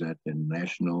 One is at the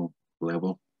national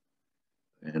level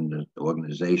and the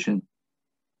organization,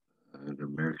 the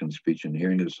American Speech and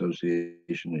Hearing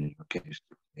Association, in your case,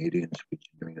 the Canadian Speech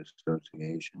and Hearing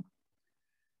Association.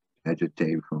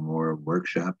 Agitate for more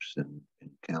workshops and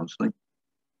counseling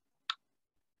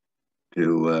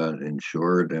to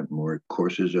ensure that more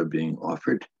courses are being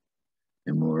offered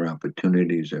and more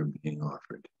opportunities are being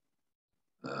offered.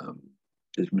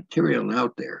 There's material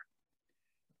out there,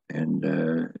 and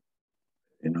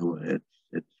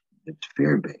it's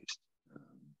fear-based,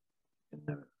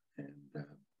 and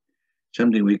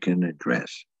something we can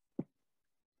address,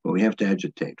 but we have to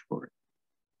agitate for it.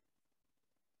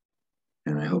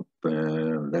 And I hope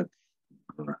that's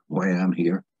why I'm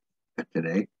here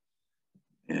today.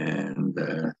 And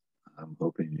I'm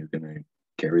hoping you're going to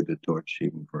carry the torch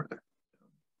even further.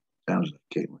 Sounds like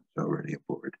Katelyn's already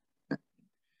aboard.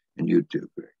 And you too,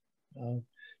 Greg.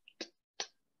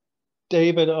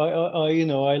 David, I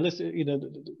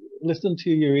listened to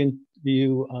your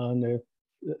interview on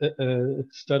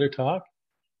Stutter Talk,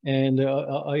 and I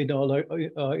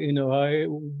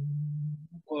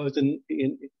was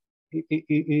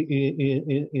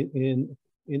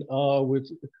in awe with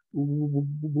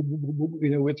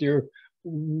with your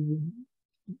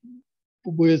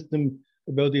wisdom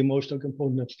about the emotional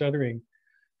component of stuttering.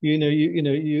 You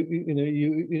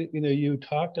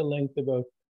talked at length about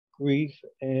grief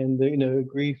and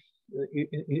grief,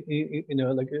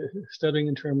 like stuttering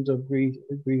in terms of grief,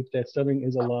 that stuttering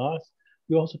is a loss.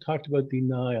 You also talked about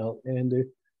denial, and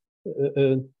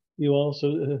you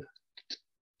also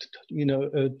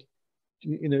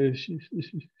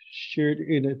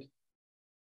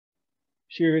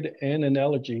shared an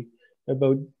analogy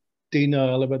about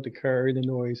denial, about the car and the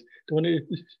noise. Do you want to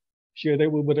share that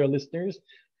with our listeners?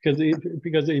 Because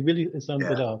it really sums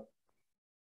it up.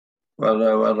 Well,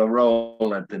 the role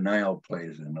that denial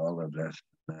plays in all of this,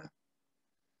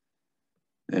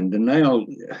 and denial,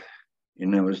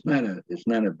 it's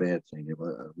not a bad thing.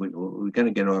 We got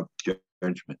to get off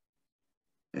judgment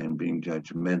and being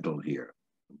judgmental here,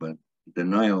 but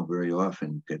denial very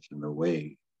often gets in the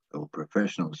way. So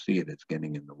professionals see it; it's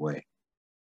getting in the way.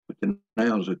 But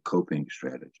denial is a coping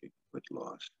strategy with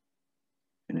loss,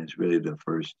 and it's really the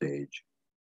first stage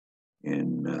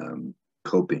in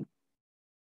coping.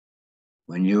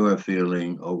 When you are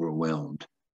feeling overwhelmed,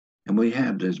 and we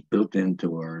have this built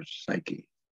into our psyche,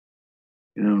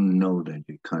 you don't know that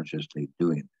you're consciously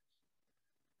doing this.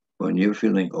 When you're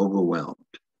feeling overwhelmed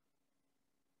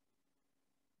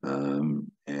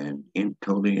and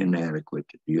totally inadequate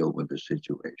to deal with the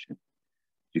situation,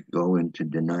 you go into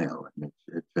denial, and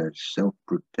it's a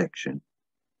self-protection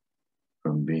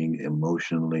from being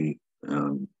emotionally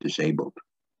disabled.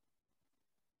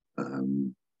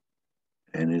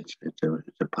 And it's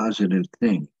a positive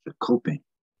thing. It's a coping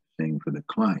thing for the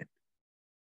client,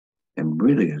 and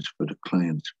really it's for the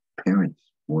client's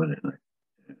parents more than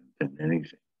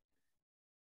anything.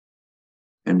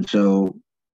 And so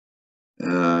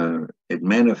it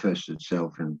manifests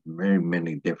itself in very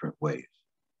many different ways.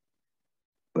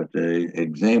 But the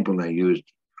example I used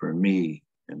for me,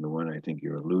 and the one I think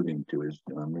you're alluding to, is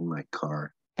I'm in my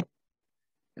car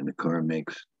and the car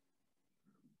makes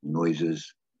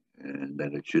noises and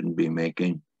that it shouldn't be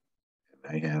making,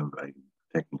 I have a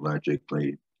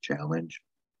technologically challenged.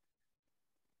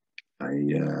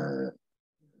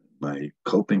 My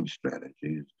coping strategy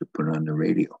is to put on the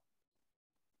radio.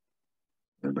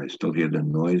 If I still hear the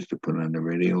noise, to put on the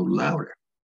radio louder.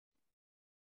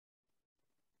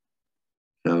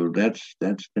 So that's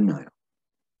denial.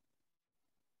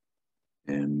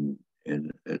 And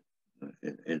it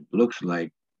looks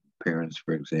like parents,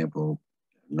 for example,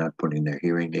 not putting their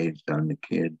hearing aids on the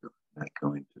kid, not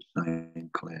going to science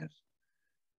class,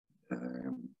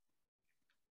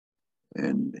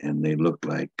 and they look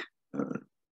like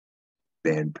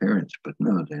bad parents, but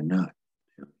no, they're not.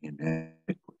 They're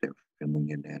inadequate. They're feeling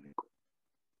inadequate.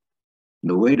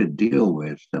 The way to deal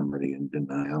with somebody in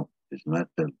denial is not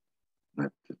to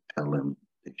tell them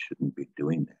they shouldn't be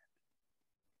doing that.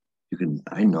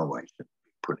 I know I shouldn't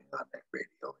be putting on that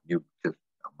radio. You just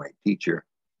are my teacher,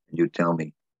 and you tell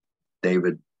me,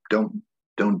 David, don't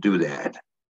do that.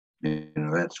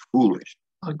 That's foolish.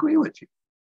 I'll agree with you.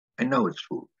 I know it's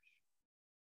foolish.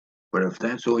 But if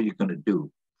that's all you're going to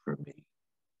do for me,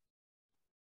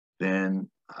 then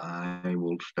I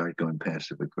will start going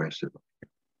passive aggressive.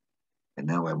 And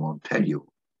now I won't tell you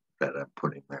that I'm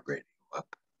putting my radio up.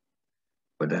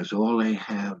 But that's all they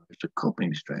have is a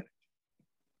coping strategy.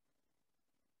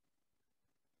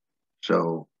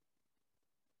 So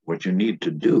what you need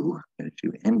to do is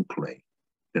you end play.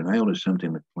 Denial is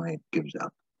something the client gives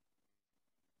up.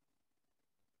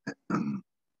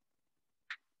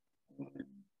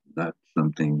 Not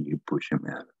something you push him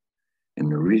out of. And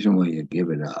the reason why you give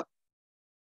it up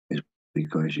is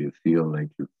because you feel like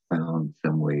you've found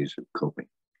some ways of coping.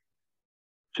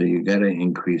 So you got to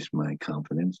increase my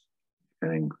confidence. You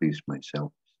got to increase my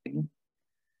self-esteem.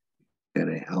 You got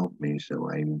to help me so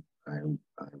I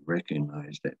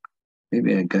recognize that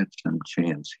maybe I got some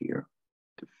chance here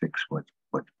to fix what's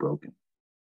broken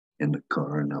in the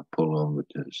car, and I'll pull over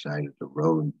to the side of the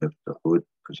road and lift the hood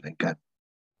because I got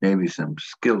maybe some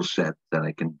skill set that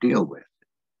I can deal with.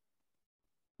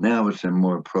 Now it's a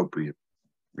more appropriate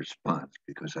response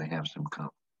because I have some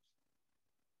confidence.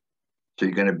 So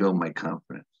you got to build my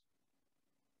confidence.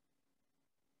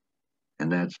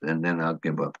 And then I'll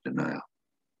give up denial.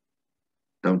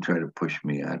 Don't try to push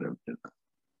me out of denial.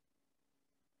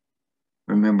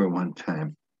 Remember one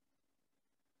time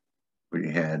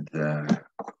we have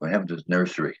this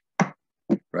nursery,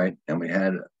 right? And we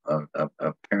had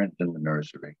a parent in the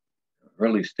nursery,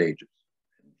 early stages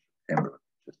in September,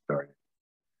 just started.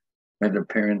 We had a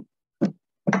parent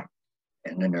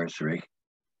in the nursery,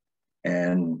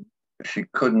 and she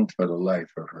couldn't, for the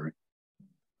life of her,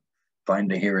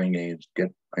 find the hearing aids,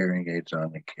 get hearing aids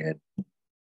on the kid.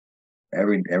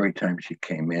 Every time she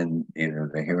came in,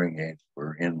 either the hearing aids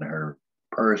were in her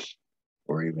purse,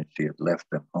 or even she had left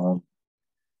them home.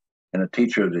 And a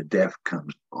teacher of the deaf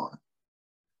comes on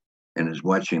and is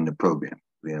watching the program.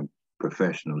 We have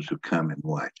professionals who come and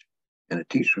watch. And a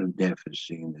teacher of the deaf is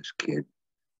seeing this kid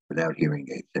without hearing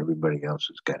aids. Everybody else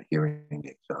has got hearing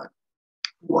aids on.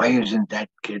 Why isn't that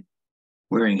kid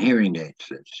wearing hearing aids,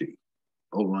 said she.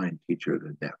 Whole line, teacher of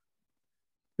the deaf.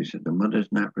 We said, the mother's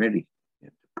not ready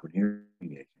yet to put hearing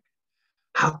aids.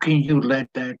 How can you let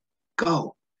that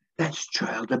go? That's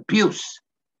child abuse.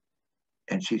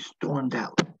 And she stormed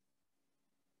out.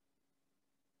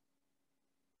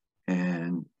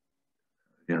 And,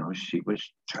 she was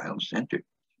child-centered.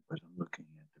 She wasn't looking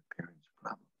at the parent's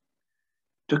problem.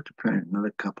 It took the parent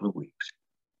another couple of weeks.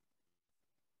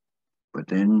 But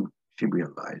then she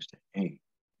realized that, hey,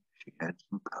 she had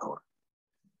some power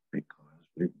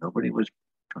because nobody was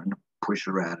trying to push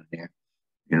her out of there.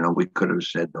 We could have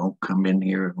said, don't come in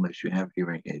here unless you have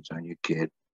hearing aids on your kid.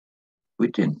 We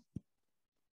didn't.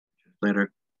 Just let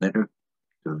her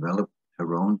develop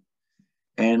her own.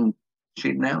 And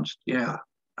she announced, yeah,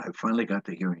 I finally got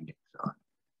the hearing aids on.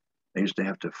 I used to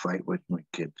have to fight with my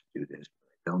kid to do this, but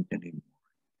I don't anymore.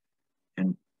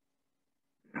 And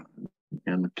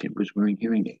the kid was wearing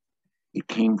hearing aids. It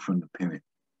came from the parent.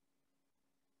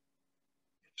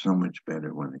 It's so much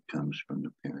better when it comes from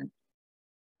the parent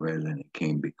rather than it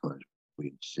came because we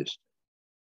insisted.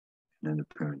 And then the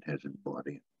parent hasn't bought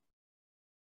in.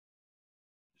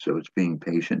 So it's being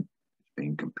patient, it's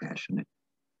being compassionate,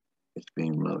 it's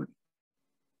being loving,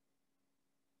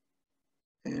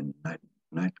 and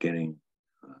not getting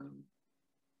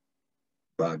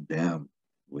bogged down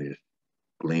with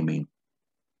blaming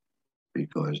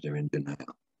because they're in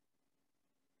denial.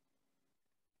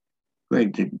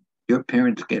 Greg, did your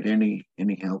parents get any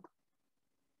help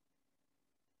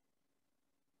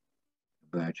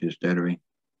about your stuttering?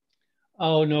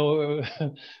 Oh, no.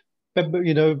 but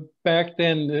back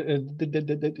then,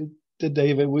 the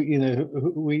David, we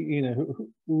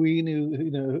knew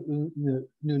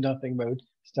nothing about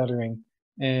stuttering,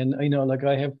 and like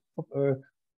I have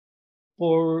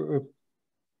four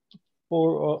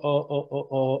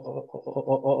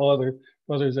other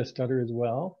brothers that stutter as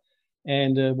well,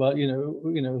 and but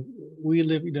we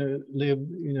lived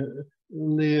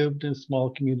in a small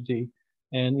community,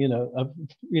 and I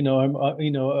live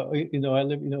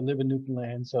in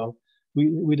Newfoundland, so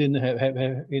we didn't have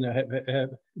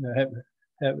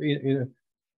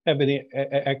any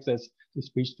access to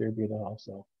speech therapy at all.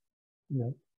 So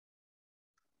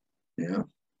Yeah.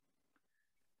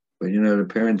 But the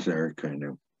parents are kind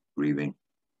of grieving,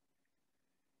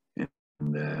 and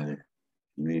you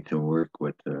need to work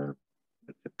with the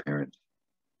parents.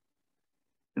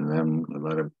 And then a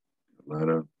lot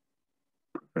of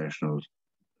professionals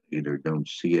either don't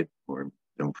see it or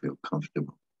don't feel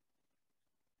comfortable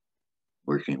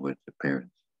working with the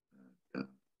parents.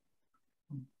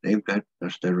 They've got a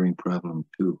stuttering problem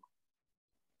too.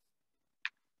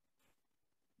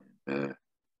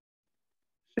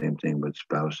 Same thing with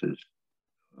spouses,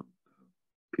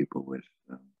 people with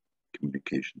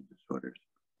communication disorders.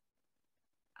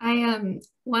 I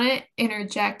want to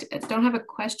interject. I don't have a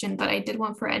question, but I did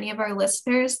one for any of our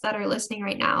listeners that are listening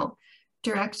right now.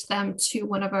 Direct them to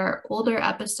one of our older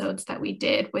episodes that we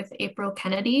did with April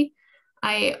Kennedy.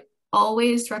 I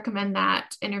always recommend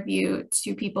that interview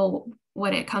to people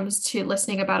when it comes to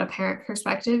listening about a parent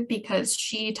perspective, because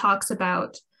she talks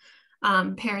about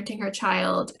parenting her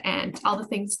child and all the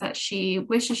things that she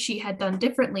wishes she had done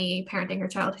differently parenting her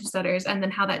child who stutters, and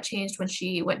then how that changed when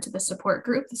she went to the support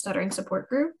group, the stuttering support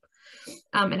group,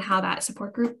 and how that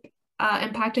support group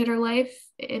impacted her life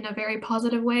in a very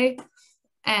positive way.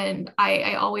 And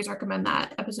I always recommend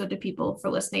that episode to people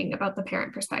for listening about the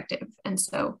parent perspective. And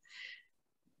so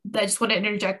I just want to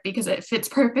interject because it fits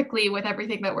perfectly with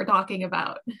everything that we're talking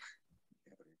about.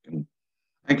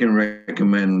 I can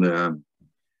recommend a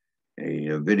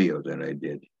video that I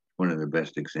did, one of the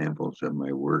best examples of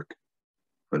my work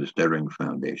for the Stuttering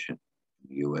Foundation in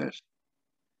the U.S.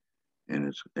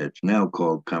 And it's now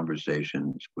called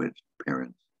Conversations with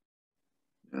Parents.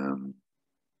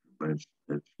 But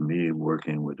it's me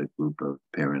working with a group of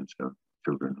parents of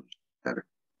children who stutter.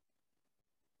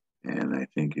 And I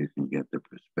think you can get the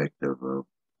perspective of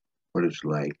what it's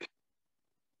like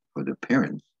for the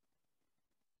parents.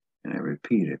 And I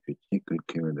repeat, if you take good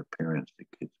care of the parents, the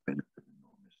kids benefit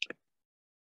enormously.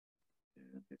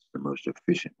 And it's the most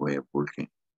efficient way of working.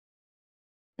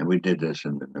 And we did this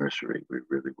in the nursery. We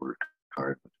really worked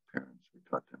hard with the parents. We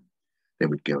taught them. They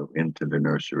would go into the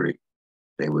nursery.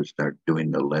 They would start doing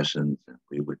the lessons, and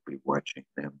we would be watching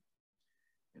them.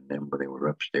 And then when they were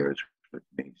upstairs with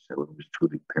me, so it was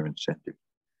truly parent-centered.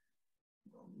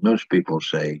 Most people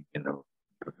say,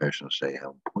 professionals say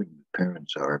how important the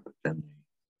parents are, but then they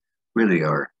really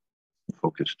are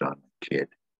focused on the kid,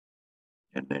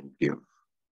 and then give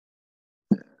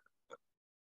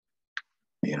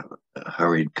a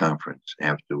hurried conference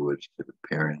afterwards to the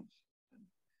parents, and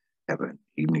have an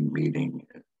evening meeting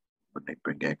when they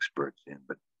bring experts in.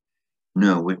 But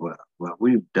no, what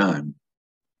we've done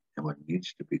and what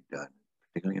needs to be done,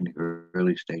 particularly in the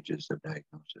early stages of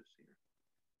diagnosis here,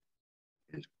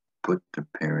 is put the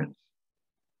parents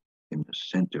in the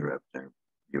center of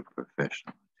your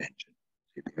professional attention.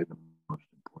 See, they're the most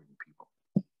important people.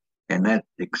 And that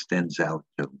extends out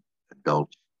to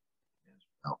adults as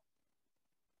well.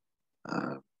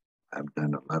 I've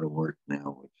done a lot of work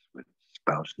now with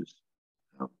spouses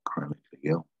of chronically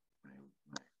ill. My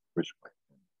first wife,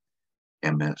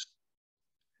 MS.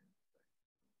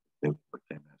 Lived with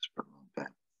MS for a long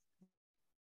time.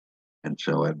 And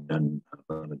so I've done a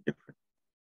lot of different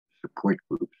support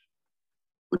groups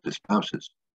with the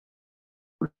spouses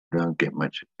who don't get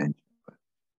much attention.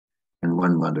 And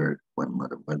one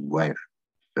wife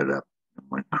stood up in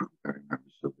one group, I remember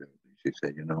so vividly. She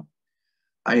said,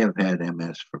 I have had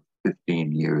MS for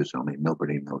 15 years, only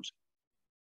nobody knows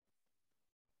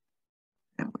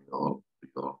it. And we all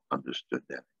understood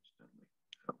that instantly.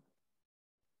 So,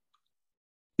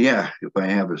 yeah, if I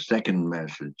have a second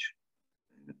message,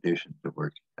 in addition to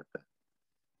working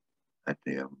at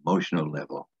the emotional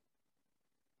level,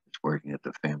 it's working at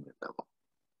the family level.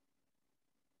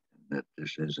 And that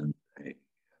this isn't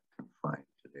confined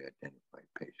to the identified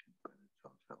patient, but it's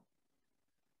also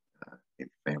a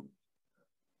family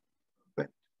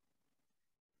event.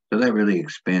 So that really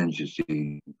expands, you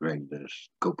see, Greg, the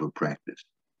scope of practice.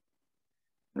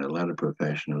 And a lot of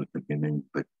professionals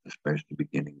but especially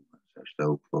beginning ones, are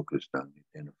so focused on the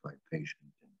identified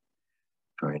patient and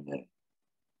trying to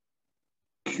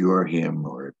cure him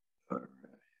or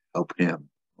help him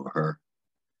or her,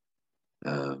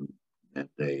 and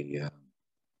they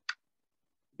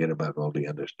forget about all the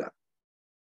other stuff.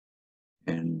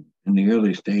 And in the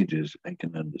early stages, I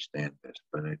can understand this,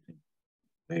 but I think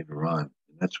later on,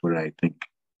 and that's what I think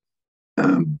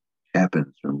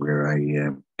happens from where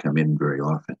I come in very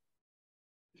often.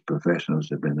 These professionals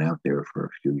have been out there for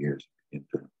a few years, begin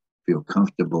to feel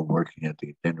comfortable working at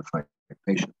the identified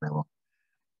patient level.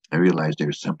 I realize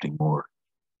there's something more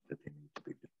that they need to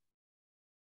be doing.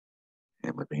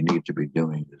 And what they need to be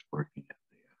doing is working at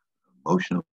the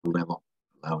emotional level,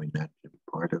 allowing that to be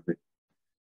part of it,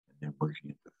 and then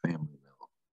working at the family level,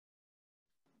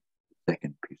 the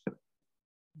second piece of it.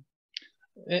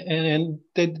 And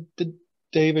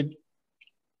David,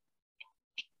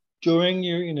 during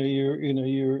your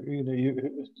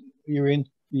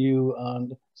interview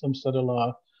on Some Stutter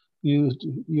Law, you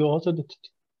also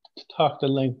talked at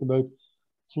length about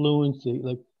fluency.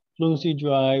 Like fluency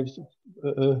drives,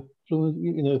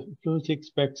 fluency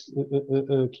expects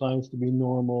clients to be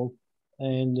normal,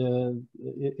 and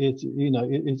it's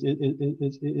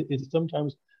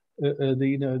sometimes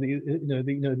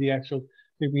the actual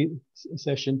therapy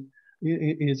session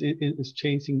is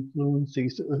chasing fluency.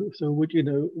 So would you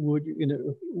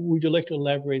like to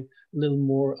elaborate a little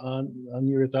more on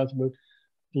your thoughts about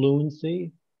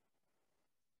fluency?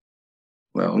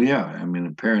 Well, yeah. I mean,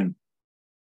 a parent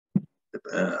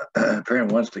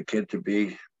wants the kid to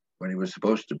be what he was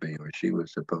supposed to be, or she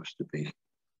was supposed to be,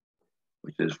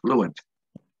 which is fluent.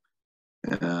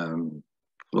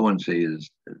 Fluency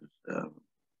is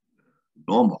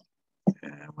normal.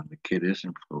 When the kid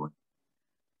isn't fluent,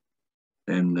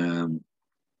 then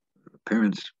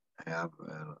parents have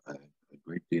a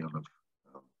great deal of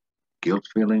guilt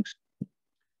feelings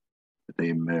that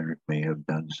they may have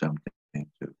done something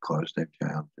to cause their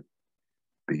child to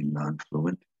be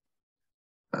non-fluent.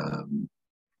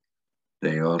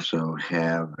 They also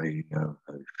have a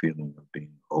feeling of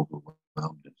being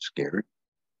overwhelmed and scared,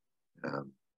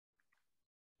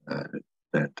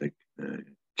 that the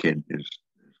kid is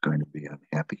going to be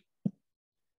unhappy,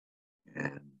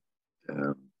 and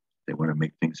they want to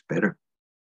make things better.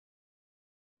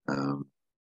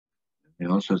 They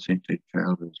also think the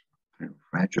child is kind of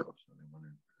fragile, so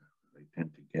they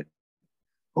tend to get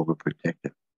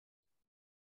overprotective.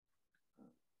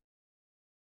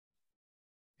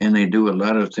 And they do a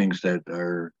lot of things that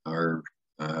are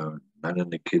not in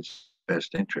the kid's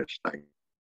best interest.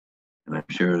 And I'm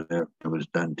sure that it was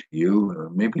done to you,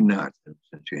 or maybe not,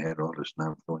 since you had all this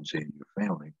non-fluency in your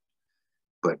family.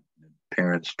 But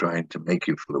parents trying to make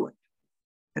you fluent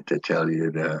and to tell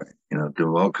you to,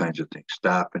 do all kinds of things,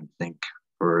 stop and think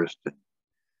first, and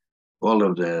all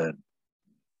of the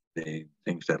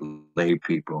things that lay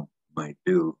people might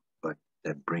do, but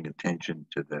that bring attention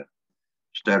to the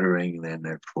stuttering, then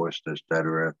that force the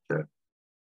stutterer to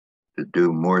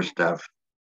do more stuff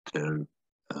to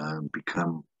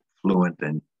become fluent.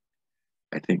 And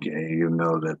I think you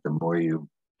know that the more you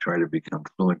try to become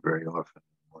fluent very often,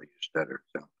 the more you stutter.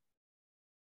 So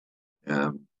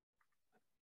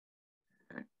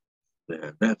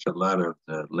that's a lot of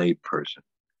the lay person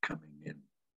coming in,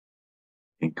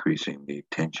 increasing the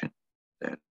attention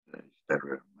that the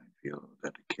stutterer might feel,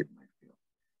 that a kid might feel.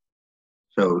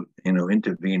 So,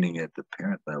 intervening at the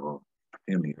parent level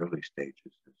in the early stages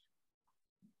is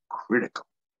critical,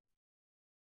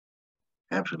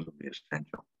 absolutely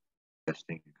essential. Best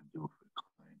thing you can do for the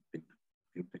client,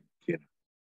 give the kid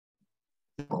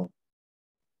a home,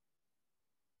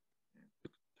 and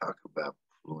talk about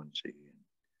fluency and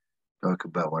talk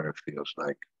about what it feels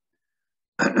like.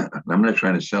 I'm not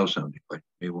trying to sell something, but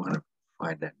you may want to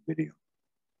find that video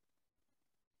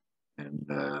and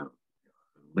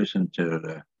listen to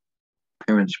the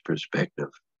parent's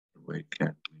perspective, the way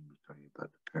Katelyn was talking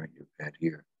about the parent you've had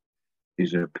here.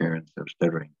 These are parents of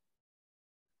stuttering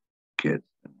kids,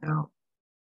 and how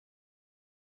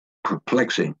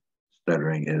perplexing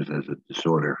stuttering is as a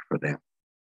disorder for them,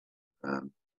 as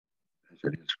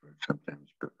it is for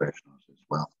sometimes professionals as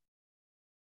well.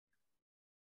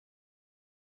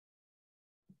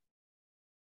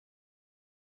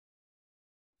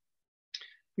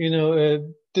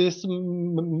 This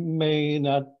may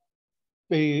not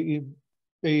be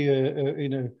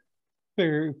a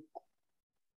fair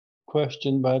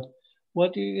question, but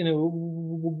what do you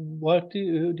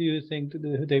think,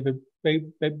 David,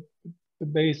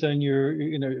 based on your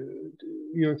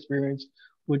experience,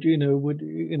 would be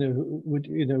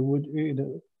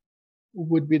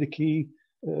the key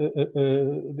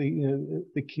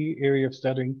the key area of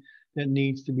stuttering that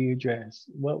needs to be addressed?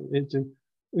 Well,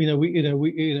 we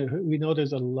know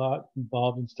there's a lot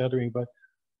involved in stuttering, but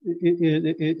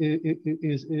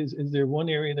is there one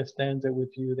area that stands out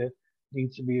with you that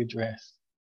needs to be addressed?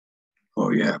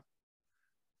 Oh yeah.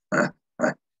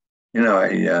 You know,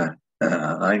 I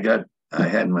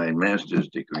had my master's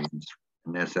degree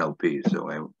in SLP, so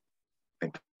I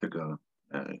took a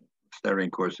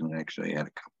stuttering course and actually had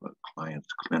a couple of clients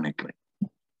clinically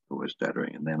who were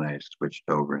stuttering, and then I switched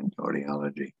over into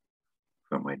audiology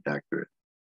for my doctorate.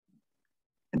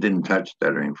 I didn't touch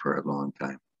stuttering for a long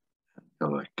time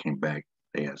until I came back.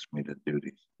 They asked me to do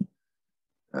these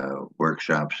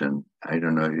workshops, and I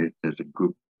don't know, there's a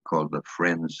group called the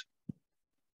Friends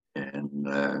in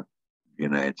the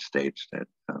United States that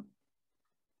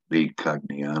Lee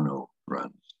Cogliano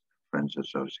runs, Friends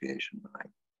Association.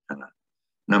 I've done a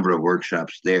number of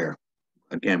workshops there.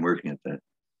 Again, working at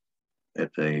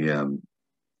the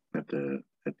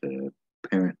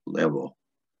parent level.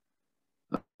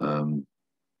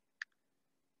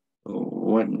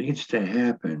 What needs to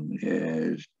happen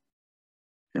is,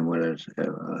 and what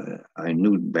I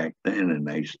knew back then, and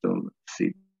I still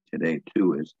see today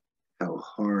too, is how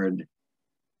hard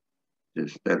the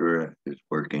stutterer is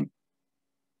working,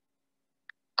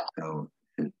 how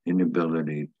his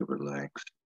inability to relax,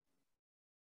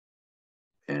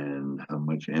 and how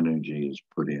much energy is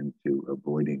put into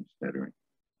avoiding stuttering.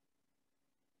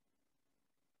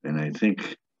 And I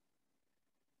think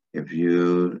if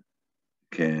you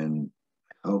can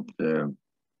help the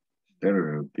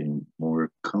stutterer be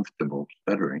more comfortable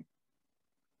stuttering,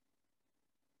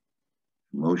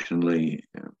 emotionally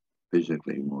and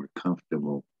physically more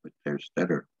comfortable with their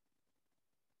stutter,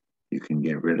 you can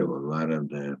get rid of a lot of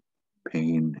the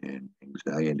pain and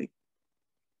anxiety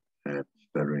that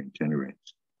stuttering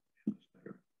generates in the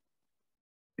stutterer.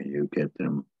 And you get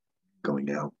them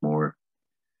going out more,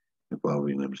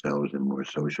 involving themselves in more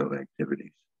social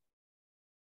activities.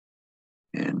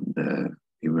 And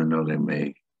even though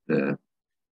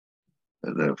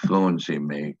the fluency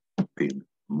may be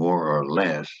more or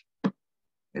less,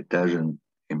 it doesn't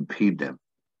impede them.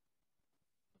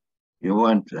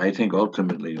 I think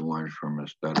ultimately you want from a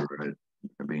stutterer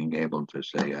being able to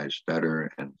say, I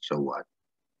stutter, and so what?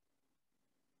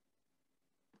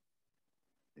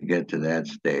 To get to that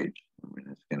stage, I mean,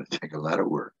 it's going to take a lot of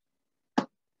work, but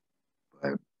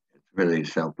it's really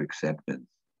self-acceptance,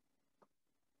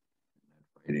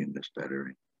 fighting the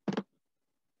stuttering,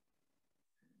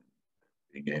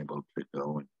 being able to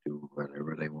go and do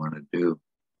whatever they want to do.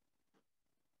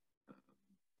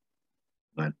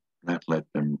 Not let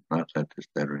the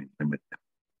stuttering limit them.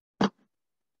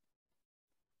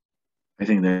 I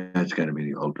think that's got to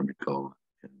be the ultimate goal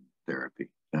in therapy,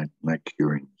 not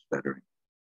curing stuttering.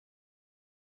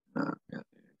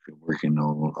 If you're working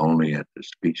only at the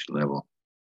speech level,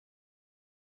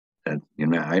 that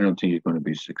I don't think you're going to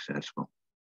be successful.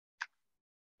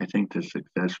 I think the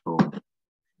successful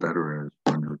stutterer is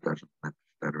one who doesn't let the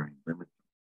stuttering limit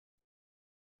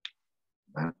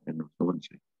them. Not in the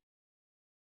fluency.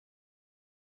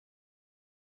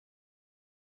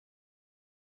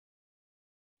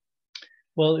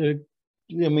 Well, I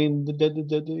mean,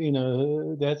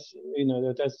 that's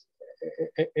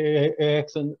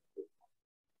excellent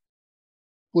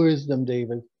wisdom,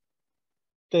 David.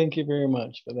 Thank you very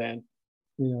much for that.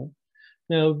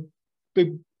 Now,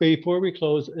 before we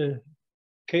close,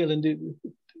 Katelyn, do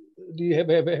you have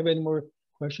any more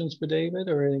questions for David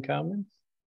or any comments?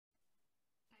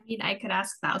 I mean, I could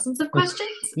ask thousands of questions.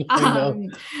 We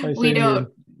don't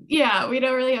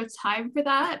really have time for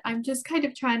that. I'm just kind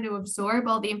of trying to absorb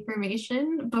all the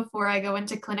information before I go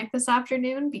into clinic this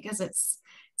afternoon, because it's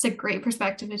a great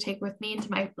perspective to take with me into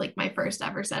my first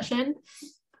ever session.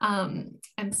 And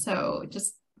so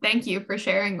just thank you for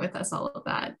sharing with us all of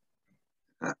that.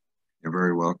 You're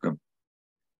very welcome.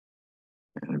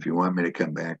 And if you want me to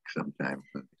come back sometime,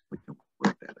 we can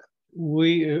work that out.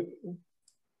 We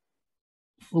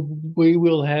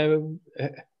will have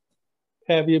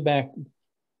you back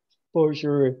for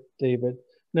sure, David.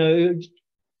 Now,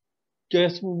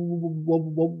 just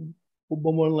one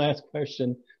last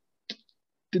question.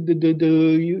 Do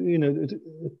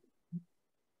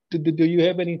you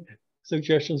have any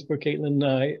suggestions for Katelyn and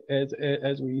I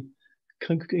as we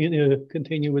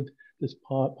continue with this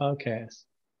podcast?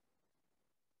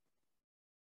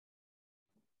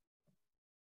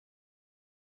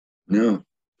 No.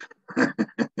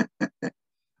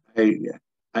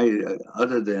 I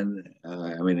other than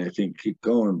I think keep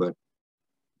going, but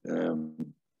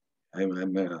I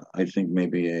think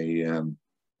maybe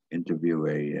interview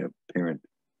a parent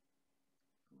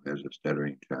who has a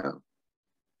stuttering child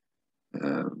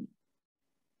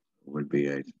would be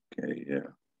a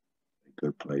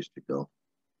good place to go.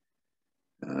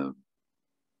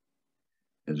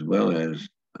 as well as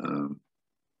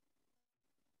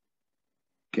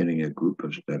getting a group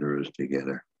of stutterers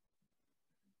together,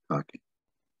 talking.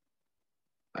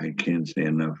 I can't say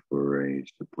enough for a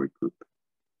support group.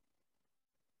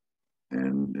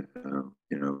 And,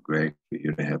 Greg, for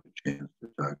you to have a chance to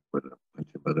talk with a bunch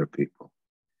of other people.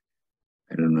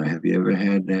 I don't know, have you ever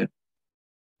had that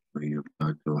where you've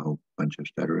talked to a whole bunch of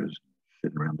stutterers,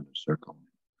 sit around in a circle,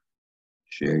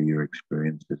 share your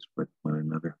experiences with one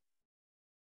another?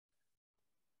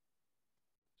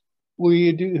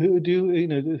 We do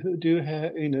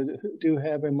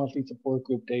have a monthly support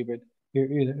group, David, here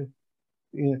in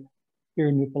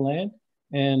Newfoundland,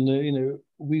 and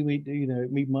we meet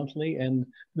monthly, and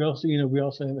we also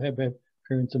have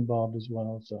parents involved as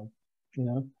well. So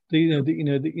the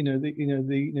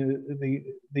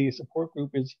support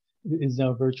group is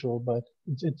now virtual, but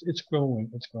it's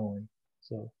growing.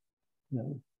 So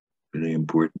Really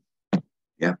important.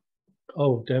 Yeah.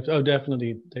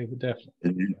 Definitely, David,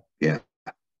 definitely. Yeah.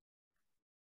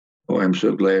 Oh, I'm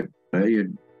so glad. You're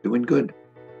doing good.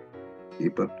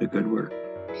 Keep up the good work.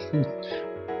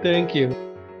 Thank you.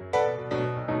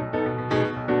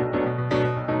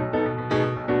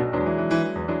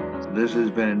 This has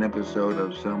been an episode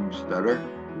of Some Stutter,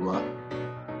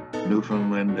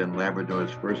 Newfoundland and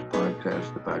Labrador's first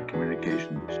podcast about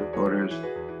communication disorders.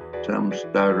 Some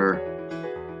Stutter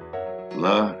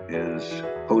is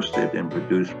hosted and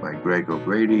produced by Greg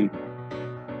O'Grady,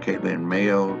 Katelyn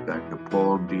Mayo, Dr.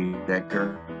 Paul D.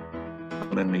 Decker,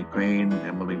 Melanie Crane,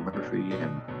 Emily Murphy,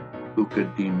 and Luca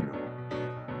Dinu.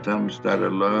 Some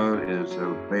Stutter is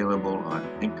available on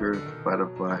Anchor,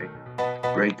 Spotify,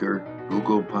 Breaker,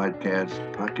 Google Podcasts,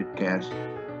 Pocket Cast,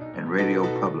 and Radio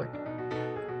Public.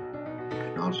 You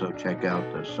can also check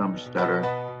out the Some Stutter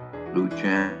Blue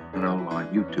channel on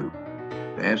YouTube.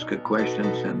 To ask a question,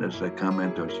 send us a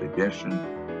comment or suggestion,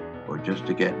 or just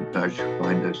to get in touch,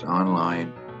 find us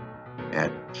online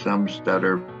at Some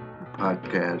Stutter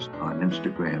Podcast on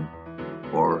Instagram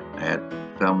or at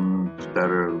Some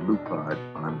Stutter Lupod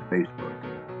on Facebook.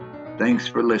 Thanks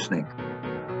for listening.